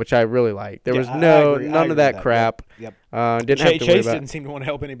Saturday, which I really liked. There was none of that crap. Yep. Chase didn't seem to want to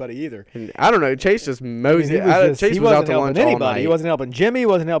help anybody either. And I don't know. Chase just moseyed. Chase was out to lunch all night. He wasn't helping Jimmy. He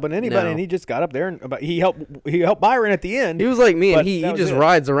wasn't helping anybody, and he just got up there and he helped Byron at the end. He was like me, and he just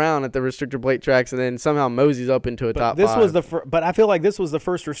rides around at the restrictor plate tracks and then somehow moseys up into a top five. But I feel like this was the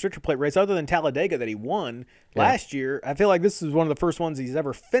first restrictor plate race other than Talladega that he won last year. I feel like this is one of the first ones he's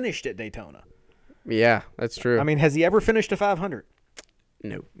ever finished at Daytona. Yeah, that's true. I mean, has he ever finished a 500?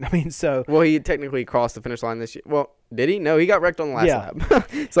 No. I mean, so... Well, he technically crossed the finish line this year. Well, did he? No, he got wrecked on the last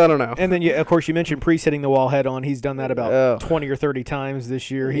lap. So I don't know. And then, of course, you mentioned Priest hitting the wall head on. He's done that about 20 or 30 times this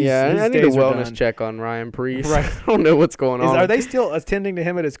year. I need a wellness check on Ryan Priest. Right. I don't know what's going on. Are they still attending to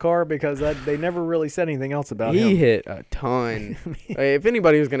him at his car? Because they never really said anything else about him. He hit a ton. If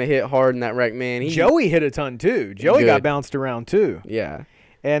anybody was going to hit hard in that wreck, man. Joey hit a ton, too. Joey got bounced around, too. Yeah.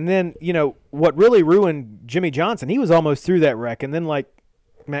 And then, what really ruined Jimmie Johnson, he was almost through that wreck. And then,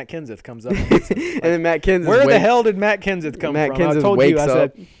 Matt Kenseth comes up. And then Matt Kenseth. Where the hell did Matt Kenseth come from? Kenseth I told wakes you,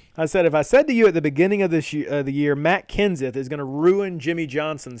 up. I said, if I said to you at the beginning of this the year, Matt Kenseth is going to ruin Jimmie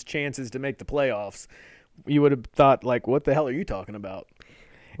Johnson's chances to make the playoffs, you would have thought, what the hell are you talking about?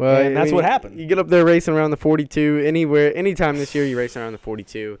 Well, and that's what happened. You get up there racing around the 42 anytime this year you race around the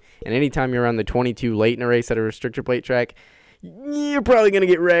 42, and anytime you're around the 22 late in a race at a restrictor plate track, you're probably going to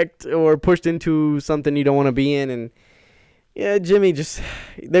get wrecked or pushed into something you don't want to be in. And yeah, Jimmy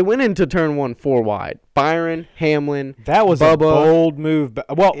they went into turn 1 4 wide. Byron, Hamlin, that was Bubba, a bold move.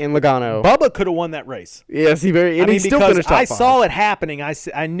 Well, and Logano. Bubba could have won that race. Yes, he still finished top 5. I saw it happening.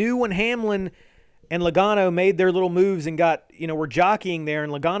 I knew when Hamlin and Logano made their little moves and were jockeying there,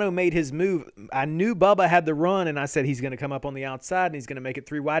 and Logano made his move. I knew Bubba had the run, and I said he's going to come up on the outside, and he's going to make it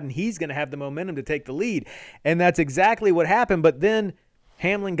 3 wide, and he's going to have the momentum to take the lead. And that's exactly what happened. But then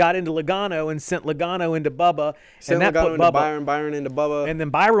Hamlin got into Logano and sent Logano into Bubba. And that put Bubba, Byron into Bubba. And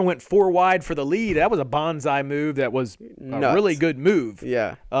then Byron went 4 wide for the lead. That was a bonsai move. That was a really good move.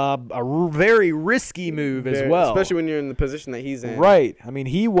 Yeah. Very risky move as well. Especially when you're in the position that he's in. Right. I mean,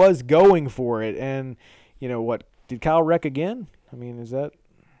 he was going for it. And, did Kyle wreck again? I mean, is that...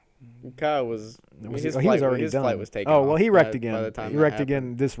 Kyle was... His flight was taken off. Well, he wrecked again. By the time he wrecked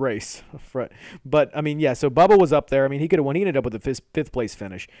again this race. But, I mean, so Bubba was up there. I mean, he could have won. He ended up with a fifth place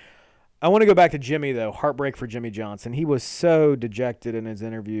finish. I want to go back to Jimmy, though. Heartbreak for Jimmie Johnson. He was so dejected in his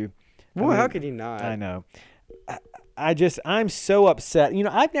interview. Well, how could he not? I know. I'm so upset.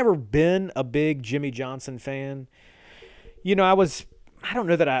 I've never been a big Jimmie Johnson fan. I don't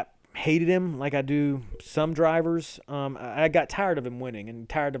know that I hated him like I do some drivers. I got tired of him winning and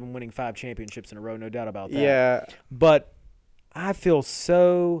tired of him winning 5 championships in a row, no doubt about that. Yeah. But I feel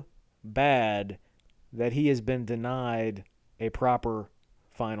so bad that he has been denied a proper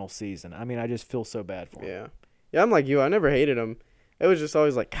final season. I mean, I just feel so bad for him. Yeah. Yeah, I'm like you. I never hated him. It was just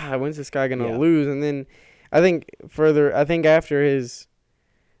always like, God, when's this guy going to lose? And then I think after his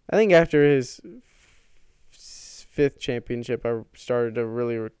 5th championship, I started to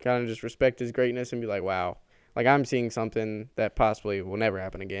really kind of just respect his greatness and be like, wow, I'm seeing something that possibly will never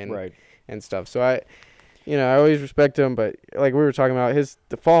happen again, right? And stuff. So I always respect him, but like we were talking about,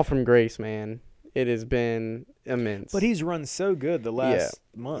 the fall from grace, man, it has been immense. But he's run so good the last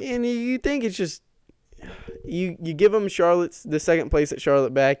month, and you think it's just you give him the 2nd place at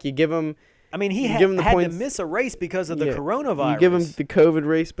Charlotte back, you give him. I mean, he had to miss a race because of the coronavirus. You give him the COVID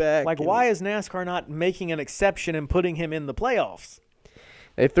race back. Why is NASCAR not making an exception and putting him in the playoffs?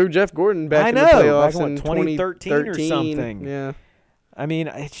 They threw Jeff Gordon back in the playoffs back in 2013 or something. Yeah. I mean,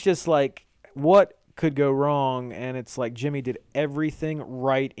 it's just what could go wrong? And it's Jimmie did everything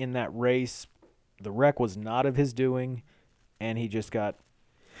right in that race. The wreck was not of his doing, and he just got...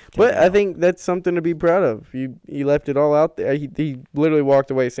 But I think that's something to be proud of. He left it all out there. He literally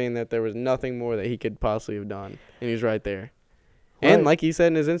walked away saying that there was nothing more that he could possibly have done, and he was right there. Right. And like he said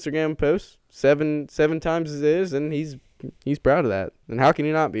in his Instagram post, seven times as it is, and he's proud of that. And how can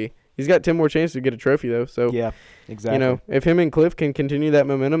he not be? He's got 10 more chances to get a trophy though. So yeah, exactly. If him and Cliff can continue that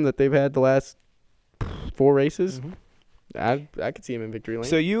momentum that they've had the last 4 races, I could see him in victory lane.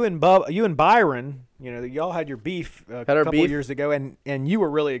 So you and Byron, y'all had your beef a couple years ago, and you were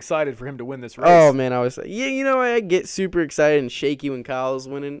really excited for him to win this race. Oh man, I was. Yeah, I get super excited and shaky when Kyle's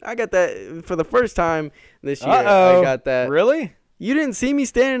winning. I got that for the first time this year. I got that. Really? You didn't see me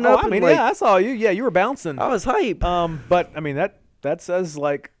standing up. I saw you. Yeah, you were bouncing. I was hype. But I mean that says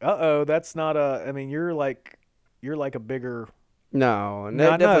like, that's not a. I mean, you're like a bigger. No,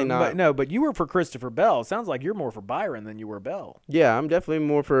 definitely not. But you were for Christopher Bell. Sounds like you're more for Byron than you were Bell. Yeah, I'm definitely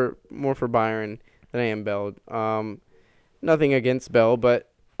more for Byron than I am Bell. Nothing against Bell,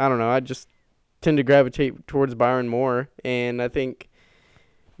 but I don't know. I just tend to gravitate towards Byron more, and I think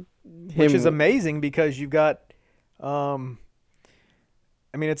which is amazing because you've got,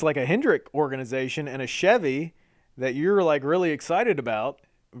 it's like a Hendrick organization and a Chevy that you're like really excited about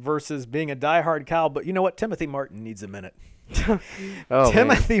versus being a diehard Kyle. But you know what? Timothy Martin needs a minute.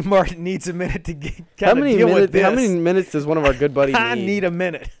 Timothy Martin needs a minute to deal with this. How many minutes does one of our good buddies need? I need a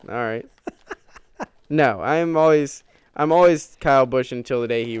minute. All right. No, I'm always Kyle Busch until the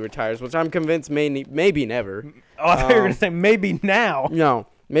day he retires, which I'm convinced maybe never. Oh, I thought you were going to say maybe now. No,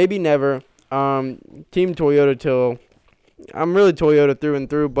 maybe never. Team Toyota till I'm really Toyota through and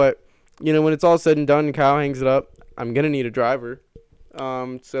through, but when it's all said and done, Kyle hangs it up. I'm going to need a driver.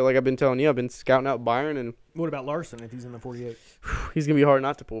 So like I've been telling you, I've been scouting out Byron. And what about Larson if he's in the 48? He's going to be hard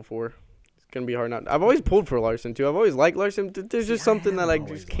not to pull for. It's going to be hard not. I've always pulled for Larson too. I've always liked Larson. There's just something that I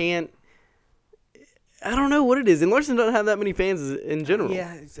just can't. I don't know what it is. And Larson doesn't have that many fans in general.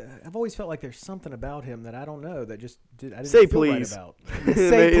 Yeah, I've always felt like there's something about him that I don't know that just I didn't say feel please. Right about.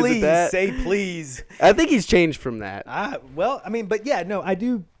 Say please. Say please. I think he's changed from that. I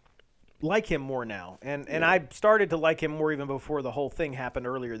do like him more now. And I started to like him more even before the whole thing happened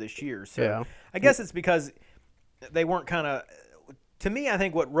earlier this year. So yeah. I guess it's because they weren't kind of – to me, I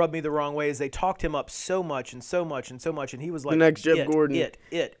think what rubbed me the wrong way is they talked him up so much and so much and so much, and he was like, the next Jeff Gordon.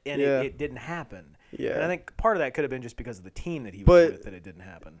 It didn't happen. Yeah. And I think part of that could have been just because of the team that he was with that it didn't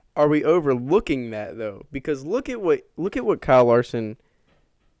happen. Are we overlooking that though? Because look at what Kyle Larson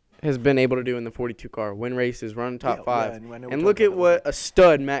has been able to do in the 42 car, win races, run top five, and look at what a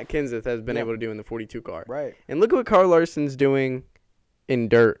stud Matt Kenseth has been able to do in the 42 car. Right. And look at what Kyle Larson's doing in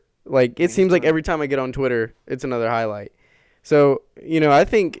dirt. Like it seems like every time I get on Twitter, it's another highlight. So I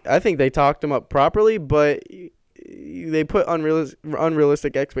think they talked him up properly, but they put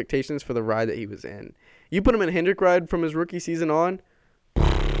unrealistic expectations for the ride that he was in. You put him in a Hendrick ride from his rookie season on,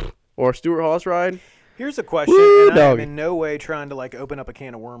 or Stuart Haas ride. Here's a question, and I'm in no way trying to open up a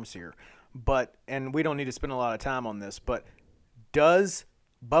can of worms here, and we don't need to spend a lot of time on this, but does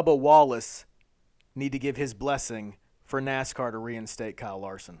Bubba Wallace need to give his blessing for NASCAR to reinstate Kyle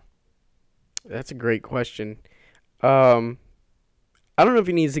Larson? That's a great question. I don't know if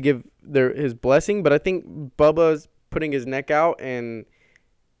he needs to give his blessing, but I think Bubba's putting his neck out and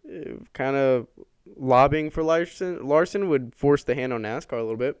kind of lobbying for Larson would force the hand on NASCAR a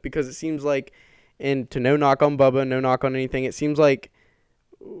little bit, because it seems like, and to no knock on Bubba, no knock on anything, it seems like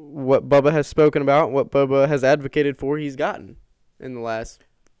what Bubba has spoken about, what Bubba has advocated for, he's gotten in the last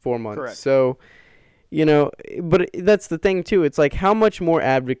 4 months. Correct. So, but that's the thing too. It's like, how much more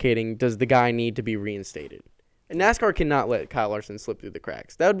advocating does the guy need to be reinstated? And NASCAR cannot let Kyle Larson slip through the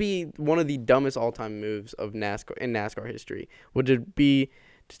cracks. That would be one of the dumbest all-time moves of NASCAR history. Would it be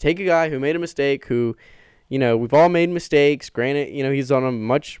to take a guy who made a mistake, who, we've all made mistakes. Granted, he's on a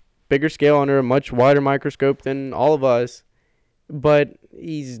much bigger scale under a much wider microscope than all of us, but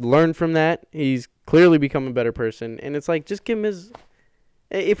he's learned from that. He's clearly become a better person, and it's like, just give him his.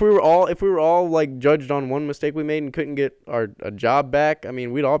 If we were all like judged on one mistake we made and couldn't get a job back, I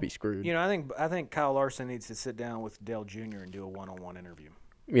mean, we'd all be screwed. I think Kyle Larson needs to sit down with Dale Jr. and do a one-on-one interview.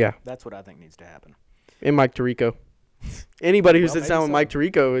 Yeah, that's what I think needs to happen. And Mike Tirico. Anybody who sits down with Mike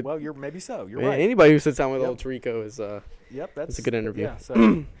Tirico, you're maybe so. You're right. Anybody who sits down with old Tirico is that's a good interview. Yeah.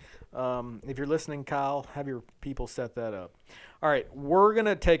 So, if you're listening, Kyle, have your people set that up. All right, we're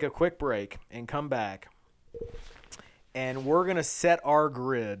gonna take a quick break and come back. And we're going to set our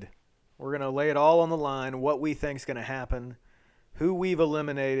grid. We're going to lay it all on the line, what we think is going to happen, who we've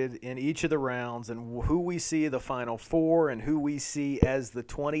eliminated in each of the rounds, and who we see the Final Four, and who we see as the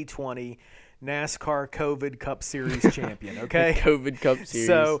 2020 NASCAR COVID Cup Series champion, okay? COVID Cup Series.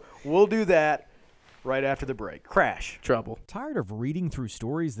 So we'll do that right after the break. Crash. Trouble. Tired of reading through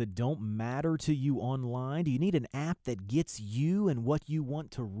stories that don't matter to you online? Do you need an app that gets you and what you want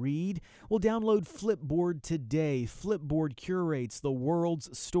to read? Well, download Flipboard today. Flipboard curates the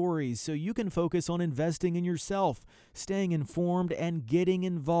world's stories so you can focus on investing in yourself, staying informed, and getting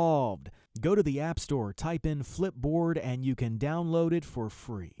involved. Go to the App Store, type in Flipboard, and you can download it for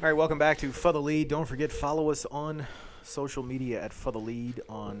free. All right, welcome back to Fah The Lead. Don't forget, follow us on social media at Fah The Lead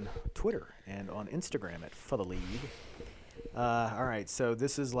on Twitter and on Instagram at Fah The Lead. All right, so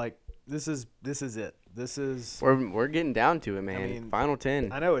this is it. This is We're getting down to it, man. I mean, Final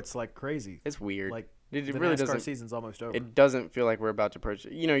 10. I know it's like crazy. It's weired. Like it the really NASCAR doesn't. season's almost over. It doesn't feel like we're about to approach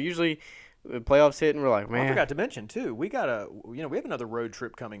it. Usually the playoffs hit and we're like, man. I forgot to mention too. We got we have another road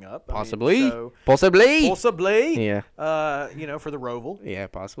trip coming up. Possibly. Possibly. Yeah. For the Roval. Yeah,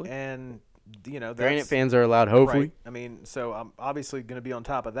 possibly. And that's, Granite fans are allowed, hopefully. Right. I mean, so I'm obviously going to be on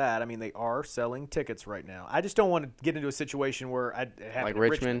top of that. I mean, they are selling tickets right now. I just don't want to get into a situation where I have Like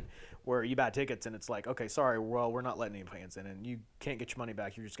Richmond, where you buy tickets and it's like, okay, sorry, well, we're not letting any fans in, and you can't get your money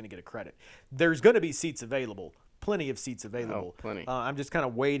back. You're just going to get a credit. There's going to be seats available. Plenty of seats available. Oh, plenty. I'm just kind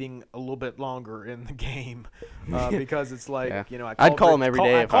of waiting a little bit longer in the game because it's like, yeah. I'd call them every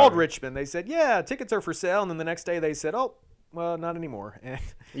day. I called Richmond. They said, yeah, tickets are for sale. And then the next day they said, oh, well, not anymore.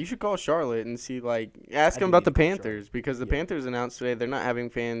 You should call Charlotte and see, ask them about the Panthers because the Panthers announced today they're not having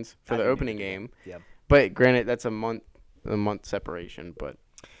fans for the opening game. Yeah. But granted, that's a month separation. But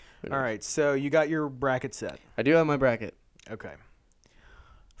all right, so you got your bracket set. I do have my bracket. Okay.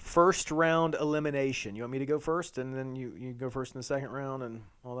 First round elimination. You want me to go first, and then you go first in the second round and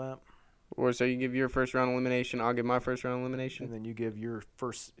all that? Or so you give your first round elimination, I'll give my first round elimination. And then you give your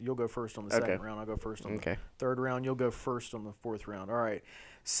first. You'll go first on the second round. I'll go first on the third round. You'll go first on the fourth round. All right.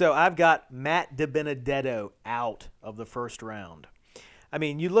 So I've got Matt DiBenedetto out of the first round. I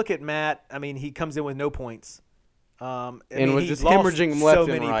mean, you look at Matt. I mean, he comes in with no points. Was just hemorrhaging him left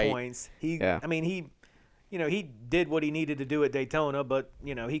and right. Points. I mean, he did what he needed to do at Daytona, but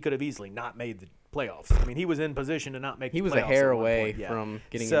he could have easily not made the playoffs. I mean, he was in position to not make. He the was playoffs a hair at one away point. from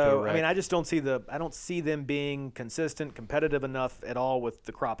getting so, into a wreck. I mean, I just don't see I don't see them being consistent, competitive enough at all with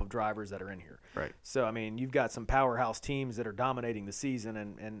the crop of drivers that are in here. Right. So, I mean, you've got some powerhouse teams that are dominating the season,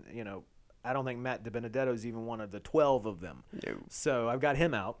 and I don't think Matt DiBenedetto is even one of the 12 of them. No. So I've got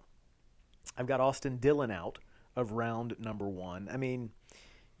him out. I've got Austin Dillon out of round number 1. I mean,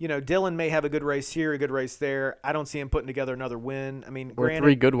 Dillon may have a good race here, a good race there. I don't see him putting together another win. I mean, or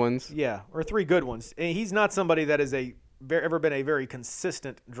 3 good ones. Yeah, or 3 good ones. And he's not somebody that is ever been a very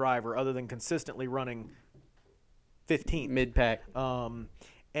consistent driver, other than consistently running 15th mid-pack.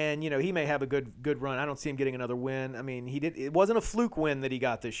 And he may have a good run. I don't see him getting another win. I mean, it wasn't a fluke win that he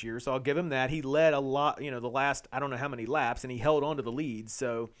got this year, so I'll give him that. He led a lot, the last I don't know how many laps, and he held on to the lead.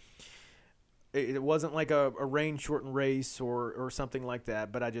 So it wasn't like a rain-shortened race or something like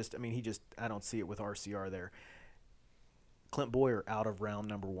that. But I don't see it with RCR there. Clint Boyer out of round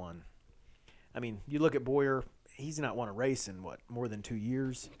number 1. I mean, you look at Boyer. He's not won a race in more than 2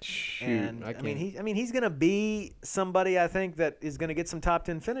 years. Shoot, and he's going to be somebody I think that is going to get some top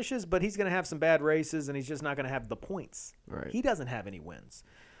 10 finishes, but he's going to have some bad races, and he's just not going to have the points. Right. He doesn't have any wins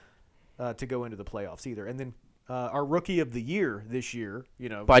to go into the playoffs either. And then our rookie of the year this year,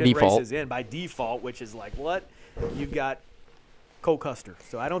 by 10 default, races in by default, which is like what you've got Cole Custer.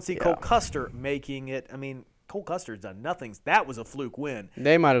 So I don't see Cole Custer making it. I mean, Cole Custer's done nothing. That was a fluke win.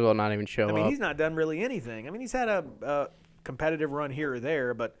 They might as well not even show up. I mean, he's not done really anything. I mean, he's had a competitive run here or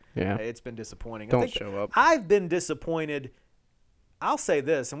there, but it's been disappointing. Don't show up. I've been disappointed. I'll say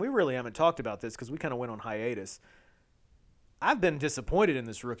this, and we really haven't talked about this because we kind of went on hiatus. I've been disappointed in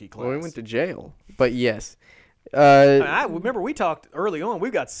this rookie class. Well, we went to jail, but yes. I remember we talked early on.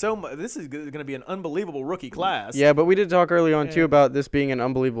 We've got so much. This is going to be an unbelievable rookie class. Yeah, but we did talk early on too about this being an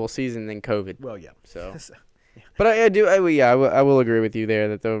unbelievable season than COVID. Well, yeah. So, but I will agree with you there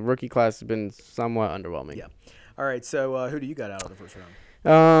that the rookie class has been somewhat underwhelming. Yeah. All right. So who do you got out of the first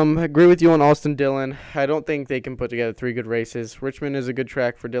round? I agree with you on Austin Dillon. I don't think they can put together 3 good races. Richmond is a good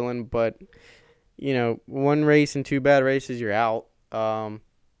track for Dillon, but 1 race and 2 bad races, you're out.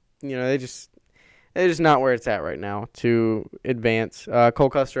 They're just not where it's at right now to advance. Cole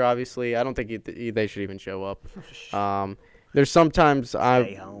Custer, obviously, I don't think they should even show up. There's sometimes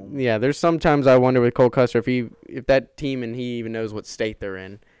I wonder with Cole Custer if that team and he even knows what state they're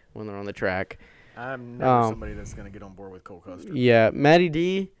in when they're on the track. I'm never somebody that's going to get on board with Cole Custer. Yeah, Matty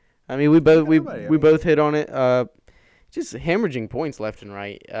D. I mean, we both hit on it. Just hemorrhaging points left and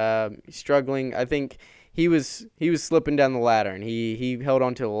right. Struggling. I think he was slipping down the ladder, and he held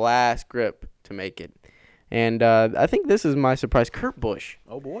on to the last grip to make it. And I think this is my surprise. Kurt Busch.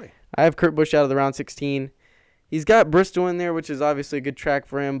 Oh, boy. I have Kurt Busch out of the round 16. He's got Bristol in there, which is obviously a good track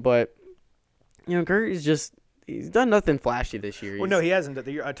for him, but Kurt is he's done nothing flashy this year. Well, no, he hasn't.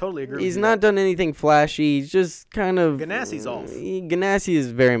 I totally agree with you. He's not done anything flashy. He's just kind of... Ganassi's off. Ganassi is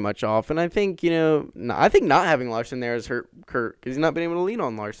very much off, and I think, I think not having Larson there has hurt Kurt because he's not been able to lean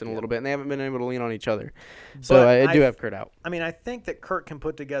on Larson a little bit, and they haven't been able to lean on each other. So I do have Kurt out. I mean, I think that Kurt can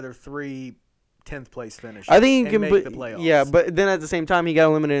put together 3 10th place finish. I think he and can make the playoffs. Yeah, but then at the same time, he got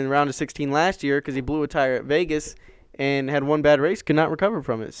eliminated in the round of 16 last year because he blew a tire at Vegas and had one bad race, could not recover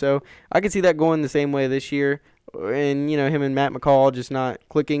from it. So I could see that going the same way this year. And, him and Matt McCall just not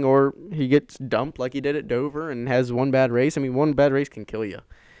clicking, or he gets dumped like he did at Dover and has one bad race. I mean, one bad race can kill you.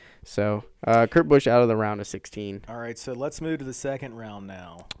 So Kurt Busch out of the round of 16. All right, so let's move to the second round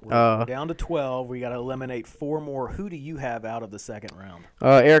now. We're down to 12. We got to eliminate 4 more. Who do you have out of the second round?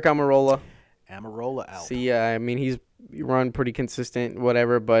 Eric Almirola. Almirola out. See, I mean, he's run pretty consistent,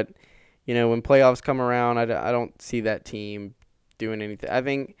 whatever, but, when playoffs come around, I don't see that team doing anything. I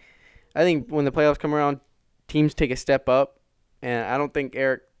think when the playoffs come around, teams take a step up, and I don't think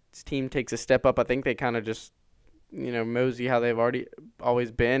Eric's team takes a step up. I think they kind of just, mosey how they've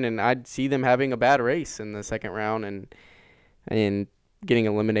always been, and I'd see them having a bad race in the second round and getting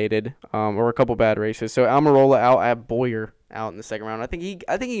eliminated, or a couple bad races. So Almirola out, I have Boyer out in the second round.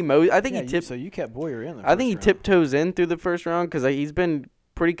 So you kept Boyer in there. I think he tiptoes in through the first round because he's been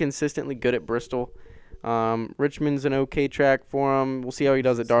pretty consistently good at Bristol. Richmond's an okay track for him. We'll see how he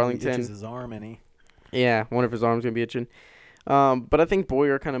does at Darlington. He itches his arm, and Yeah, one of his arms going to be itching. But I think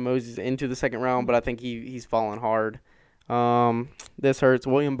Boyer kind of moses into the second round, but I think he's falling hard. This hurts.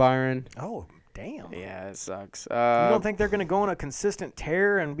 William Byron. Oh, damn. Yeah, it sucks. You don't think they're going to go on a consistent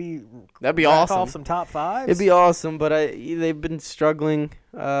tear and that'd be awesome. Off some top fives? It'd be awesome, but they've been struggling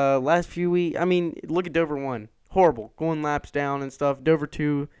last few weeks. I mean, look at Dover 1. Horrible. Going laps down and stuff. Dover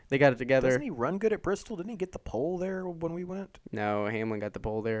 2, they got it together. Doesn't he run good at Bristol? Didn't he get the pole there when we went? No, Hamlin got the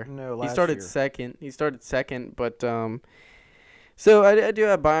pole there. No, last He started year. second. But so I do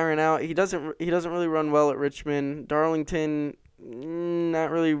have Byron out. He doesn't really run well at Richmond. Darlington,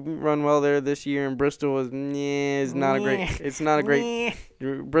 not really run well there this year. And Bristol is not a great. It's not a great.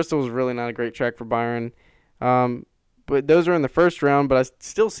 Bristol is really not a great track for Byron. But those are in the first round, but I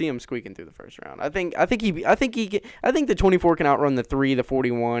still see him squeaking through the first round. I think the 24 can outrun the 3, the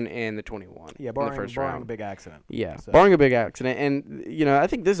 41, and the 21. Yeah, in the first round. a big accident. Yeah, So. barring a big accident. And I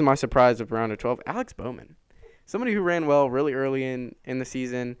think this is my surprise of round of 12. Alex Bowman, somebody who ran well really early in the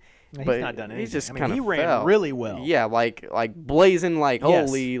season. He's but not done anything. He's just I mean, kind of he ran really well. Yeah, like blazing, like Yes.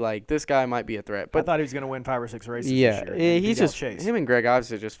 holy, like this guy might be a threat. I But through. He was going to win 5 or 6 races yeah, this year. he's just Chase. him and Greg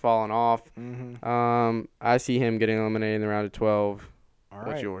Ives are just falling off. Mm-hmm. I see him getting eliminated in the round of 12. All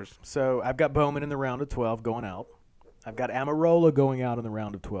What's right. yours? So I've got Bowman in the round of 12 going out. I've got Almirola going out in the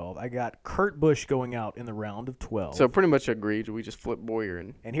round of 12. I got Kurt Busch going out in the round of 12. So pretty much agreed. We just flipped Boyer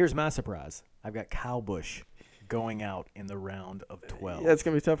in. And here's my surprise. I've got Kyle Busch going out in the round of 12. Yeah, it's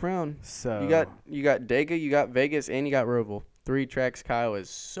gonna be a tough round. So You got Dega, you got Vegas, and you got Roval. 3 tracks. Kyle is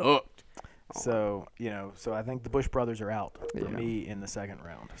sucked. So I think the Busch brothers are out for Yeah. me in the second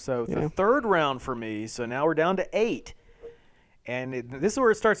round. So Yeah. the third round for me, so now we're down to 8. And this is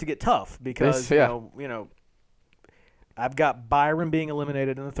where it starts to get tough because, I've got Byron being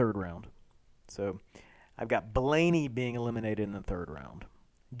eliminated in the third round. So I've got Blaney being eliminated in the third round.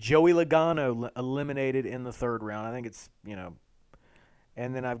 Joey Logano eliminated in the third round. I think it's,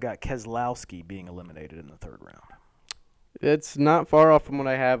 and then I've got Keselowski being eliminated in the third round. It's not far off from what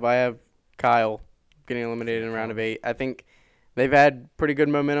I have. I have Kyle getting eliminated in round of 8. I think they've had pretty good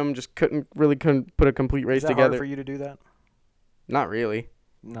momentum, just couldn't put a complete race Is that together. hard for you to do that? Not really.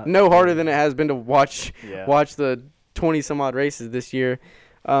 Not No harder than it has been to watch Yeah. the 20-some-odd races this year.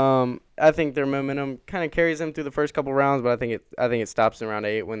 I think their momentum kind of carries them through the first couple rounds, but I think it stops in round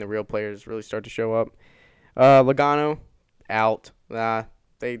 8 when the real players really start to show up. Logano out.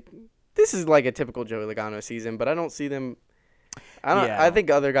 This is like a typical Joey Logano season, but I don't see them. I think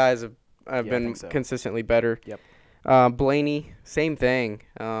other guys have been consistently better. Yep. Blaney, same thing.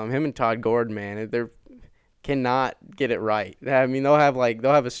 Him and Todd Gord, man, they cannot get it right. I mean, they'll have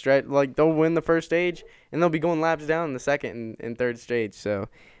a stretch, like they'll win the first stage and they'll be going laps down in the second and third stage. So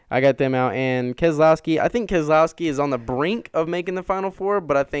I got them out. And Keselowski, I think Keselowski is on the brink of making the Final Four,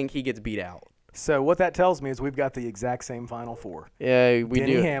 but I think he gets beat out. So what that tells me is we've got the exact same Final Four. Yeah, we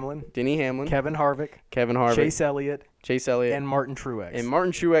do. Denny Hamlin, Kevin Harvick, Chase Elliott, and Martin Truex. And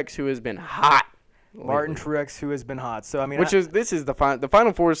Martin Truex, who has been hot. Martin Truex, who has been hot. So I mean, this is the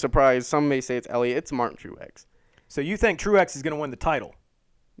Final Four surprise. Some may say it's Elliott. It's Martin Truex. So you think Truex is going to win the title?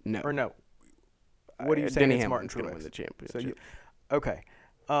 No. Or no? What are you saying? Denny It's Martin Hamlin's going to Truex. win the championship. Okay.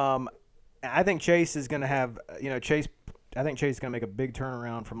 I think Chase is going to have. I think Chase is going to make a big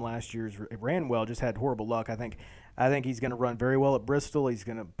turnaround from last year's. It ran well, just had horrible luck. I think he's going to run very well at Bristol. He's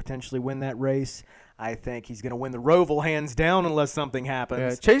going to potentially win that race. I think he's going to win the Roval hands down unless something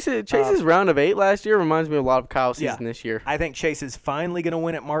happens. Yeah, Chase's round of 8 last year reminds me a lot of Kyle's season this year. I think Chase is finally going to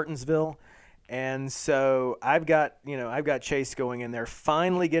win at Martinsville. And so I've got Chase going in there,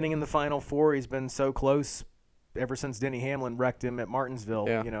 finally getting in the Final Four. He's been so close ever since Denny Hamlin wrecked him at Martinsville.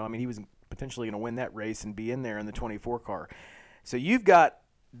 Yeah. I mean, he was potentially going to win that race and be in there in the 24 car. So you've got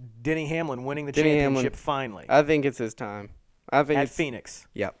Denny Hamlin winning the championship finally. I think it's his time. I think at it's Phoenix.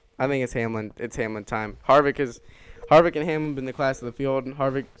 Yep. I think it's Hamlin. It's Hamlin time. Harvick and Hamlin have been the class of the field. And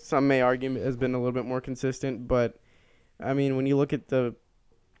Harvick, some may argue, has been a little bit more consistent. But, I mean, when you look at the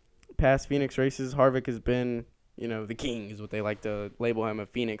past Phoenix races, Harvick has been, the king is what they like to label him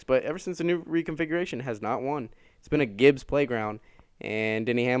at Phoenix. But ever since the new reconfiguration, has not won. It's been a Gibbs playground. And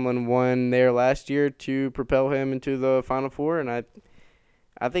Denny Hamlin won there last year to propel him into the Final Four. And I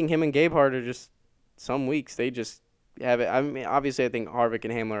think him and Gabehart are just, some weeks, they just have it. I mean, obviously, I think Harvick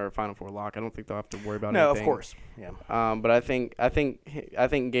and Hamlin are a Final Four lock. I don't think they'll have to worry about anything. No, of course. Yeah. But I think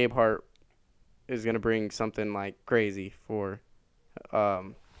Gabehart is going to bring something like crazy for, I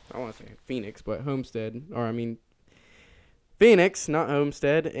want to say Phoenix, but Homestead, Phoenix, not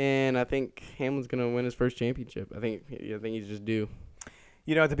Homestead, and I think Hamlin's going to win his first championship. I think he's just due.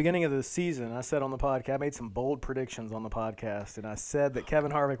 At the beginning of the season, I said on the podcast, I made some bold predictions on the podcast, and I said that Kevin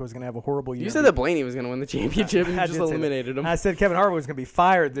Harvick was going to have a horrible year. You said that Blaney was going to win the championship, and you just eliminated him. I said Kevin Harvick was going to be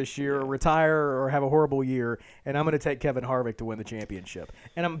fired this year, or retire, or have a horrible year, and I'm going to take Kevin Harvick to win the championship.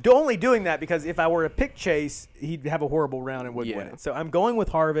 And I'm only doing that because if I were to pick Chase, he'd have a horrible round and wouldn't win it. So I'm going with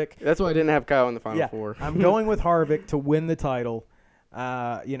Harvick. That's why I didn't have Kyle in the Final Four. I'm going with Harvick to win the title.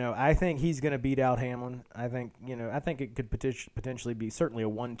 I think he's going to beat out Hamlin. I think it could potentially be certainly a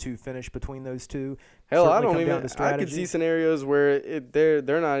 1-2 finish between those two. Hell, Certainly I could see scenarios where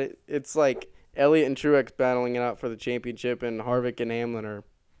they're not. It's like Elliott and Truex battling it out for the championship, and Harvick and Hamlin are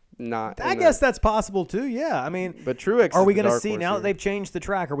not. I guess that's possible too. Yeah, I mean, but Truex. Are we going to see now that they've changed the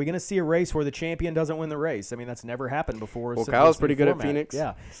track? Are we going to see a race where the champion doesn't win the race? I mean, that's never happened before. Well, Kyle's pretty good at Phoenix.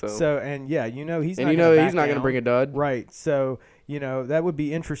 Yeah. So he's not not going to bring a dud. Right. So. That would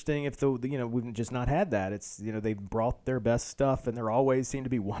be interesting if we've just not had that. It's they've brought their best stuff, and there always seem to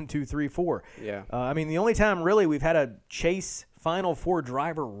be 1, 2, 3, 4. Yeah. The only time really we've had a Chase Final Four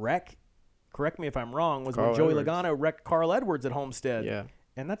driver wreck, correct me if I'm wrong, was when Joey Logano wrecked Carl Edwards at Homestead. Yeah.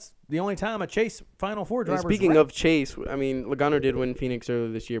 And that's the only time a Chase Final Four driver. Speaking of Chase, Logano did win Phoenix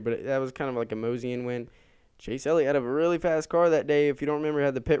earlier this year, but that was kind of like a Mosian win. Chase Elliott had a really fast car that day. If you don't remember,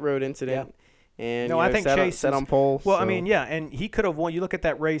 had the pit road incident. Yeah. And I think Chase set on pole. Well, and he could have won. You look at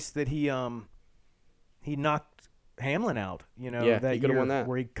that race that he knocked Hamlin out. That he could have won that,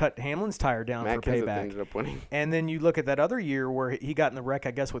 where he cut Hamlin's tire down Matt for Kenseth payback. Ended up winning. And then you look at that other year where he got in the wreck,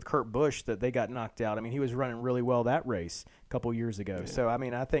 I guess, with Kurt Busch, that they got knocked out. He was running really well that race a couple years ago. Yeah. So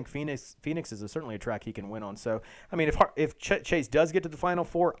I think Phoenix is certainly a track he can win on. So if Chase does get to the Final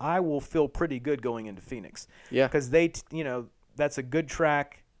Four, I will feel pretty good going into Phoenix. Yeah, because that's a good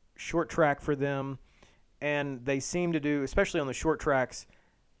track, short track for them. And they seem to do, especially on the short tracks.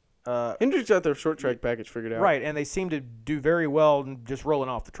 Hendrick's got their short track package figured out. Right, and they seem to do very well just rolling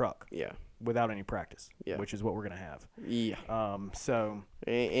off the truck. Yeah. Without any practice. Yeah. Which is what we're going to have. Yeah.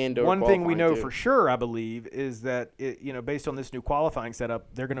 And one thing we know for sure, I believe, is that based on this new qualifying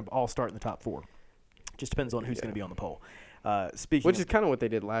setup, they're going to all start in the top 4. Just depends on who's going to be on the pole. Which is kind of what they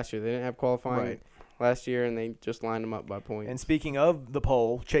did last year. They didn't have qualifying last year, and they just lined them up by points. And speaking of the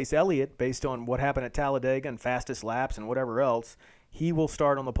pole, Chase Elliott, based on what happened at Talladega and fastest laps and whatever else, he will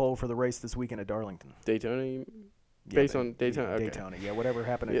start on the pole for the race this weekend at Darlington. Daytona? Based on Daytona? Okay. Daytona, whatever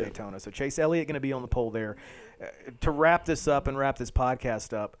happened at Daytona. So Chase Elliott going to be on the pole there. To wrap this up and wrap this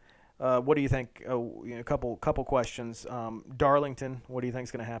podcast up, what do you think? A couple questions. Darlington, what do you think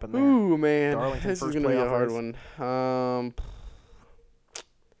is going to happen there? Ooh, man. Darlington, this is going to be a hard one.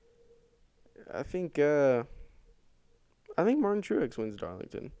 I think Martin Truex wins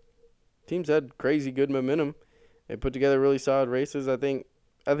Darlington. Teams had crazy good momentum. They put together really solid races. I think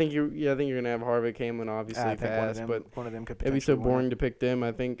you're gonna have Harvick, Hamlin, obviously fast, but one of them could it'd be so boring to pick them.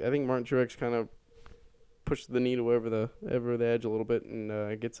 I think Martin Truex kind of pushed the needle over the edge a little bit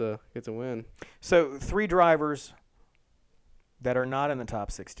and gets a win. So 3 drivers that are not in the top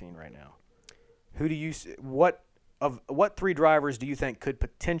 16 right now. Who do you what 3 drivers do you think could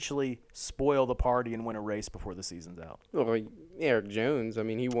potentially spoil the party and win a race before the season's out? Well, Eric Jones.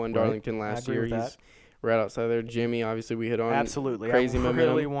 He won Darlington last year. He's right outside there. Jimmy, obviously, we hit on. Absolutely. Crazy momentum.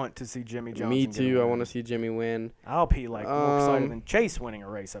 I really want to see Jimmie Johnson. Me too. I want to see Jimmy win. I'll be more excited than Chase winning a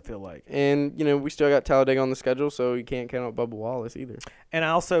race, I feel like. And, we still got Talladega on the schedule, so you can't count out Bubba Wallace either. And I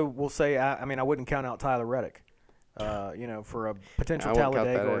also will say, I wouldn't count out Tyler Reddick, for a potential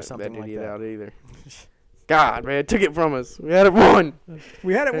Talladega or something like that. Out either. God, man, took it from us. We had it won.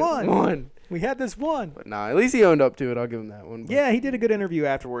 We had it won. We had this one. But nah, at least he owned up to it. I'll give him that one. But Yeah, he did a good interview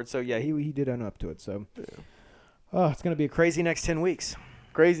afterwards. So, yeah, he did own up to it. So, it's going to be a crazy next 10 weeks.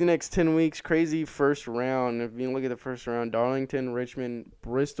 Crazy next 10 weeks. Crazy first round. If you look at the first round, Darlington, Richmond,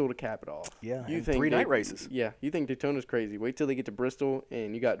 Bristol to cap it off. Yeah, you and think 3 night races. Yeah, you think Daytona's crazy. Wait till they get to Bristol,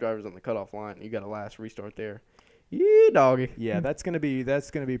 and you got drivers on the cutoff line. You got a last restart there. Yeah, doggy. Yeah, that's gonna be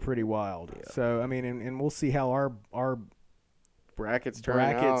pretty wild. Yeah. So I mean, and we'll see how our brackets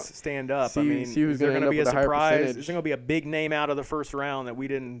out. stand up. See I mean, who's is there gonna gonna be a end up with a higher surprise? percentage. Is there gonna be a big name out of the first round that we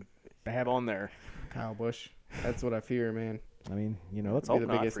didn't have on there? Kyle Busch. That's what I fear, man. I mean, let's Be hope the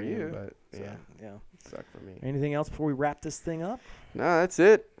not biggest for name, you. but So, yeah, yeah. suck for me. Anything else before we wrap this thing up? Nah, that's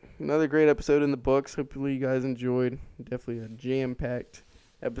it. Another great episode in the books. Hopefully you guys enjoyed. Definitely a jam-packed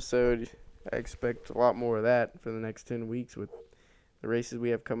episode. I expect a lot more of that for the next 10 weeks with the races we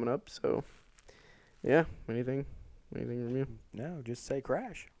have coming up. So, yeah, anything from you? No, just say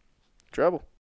crash. Trouble.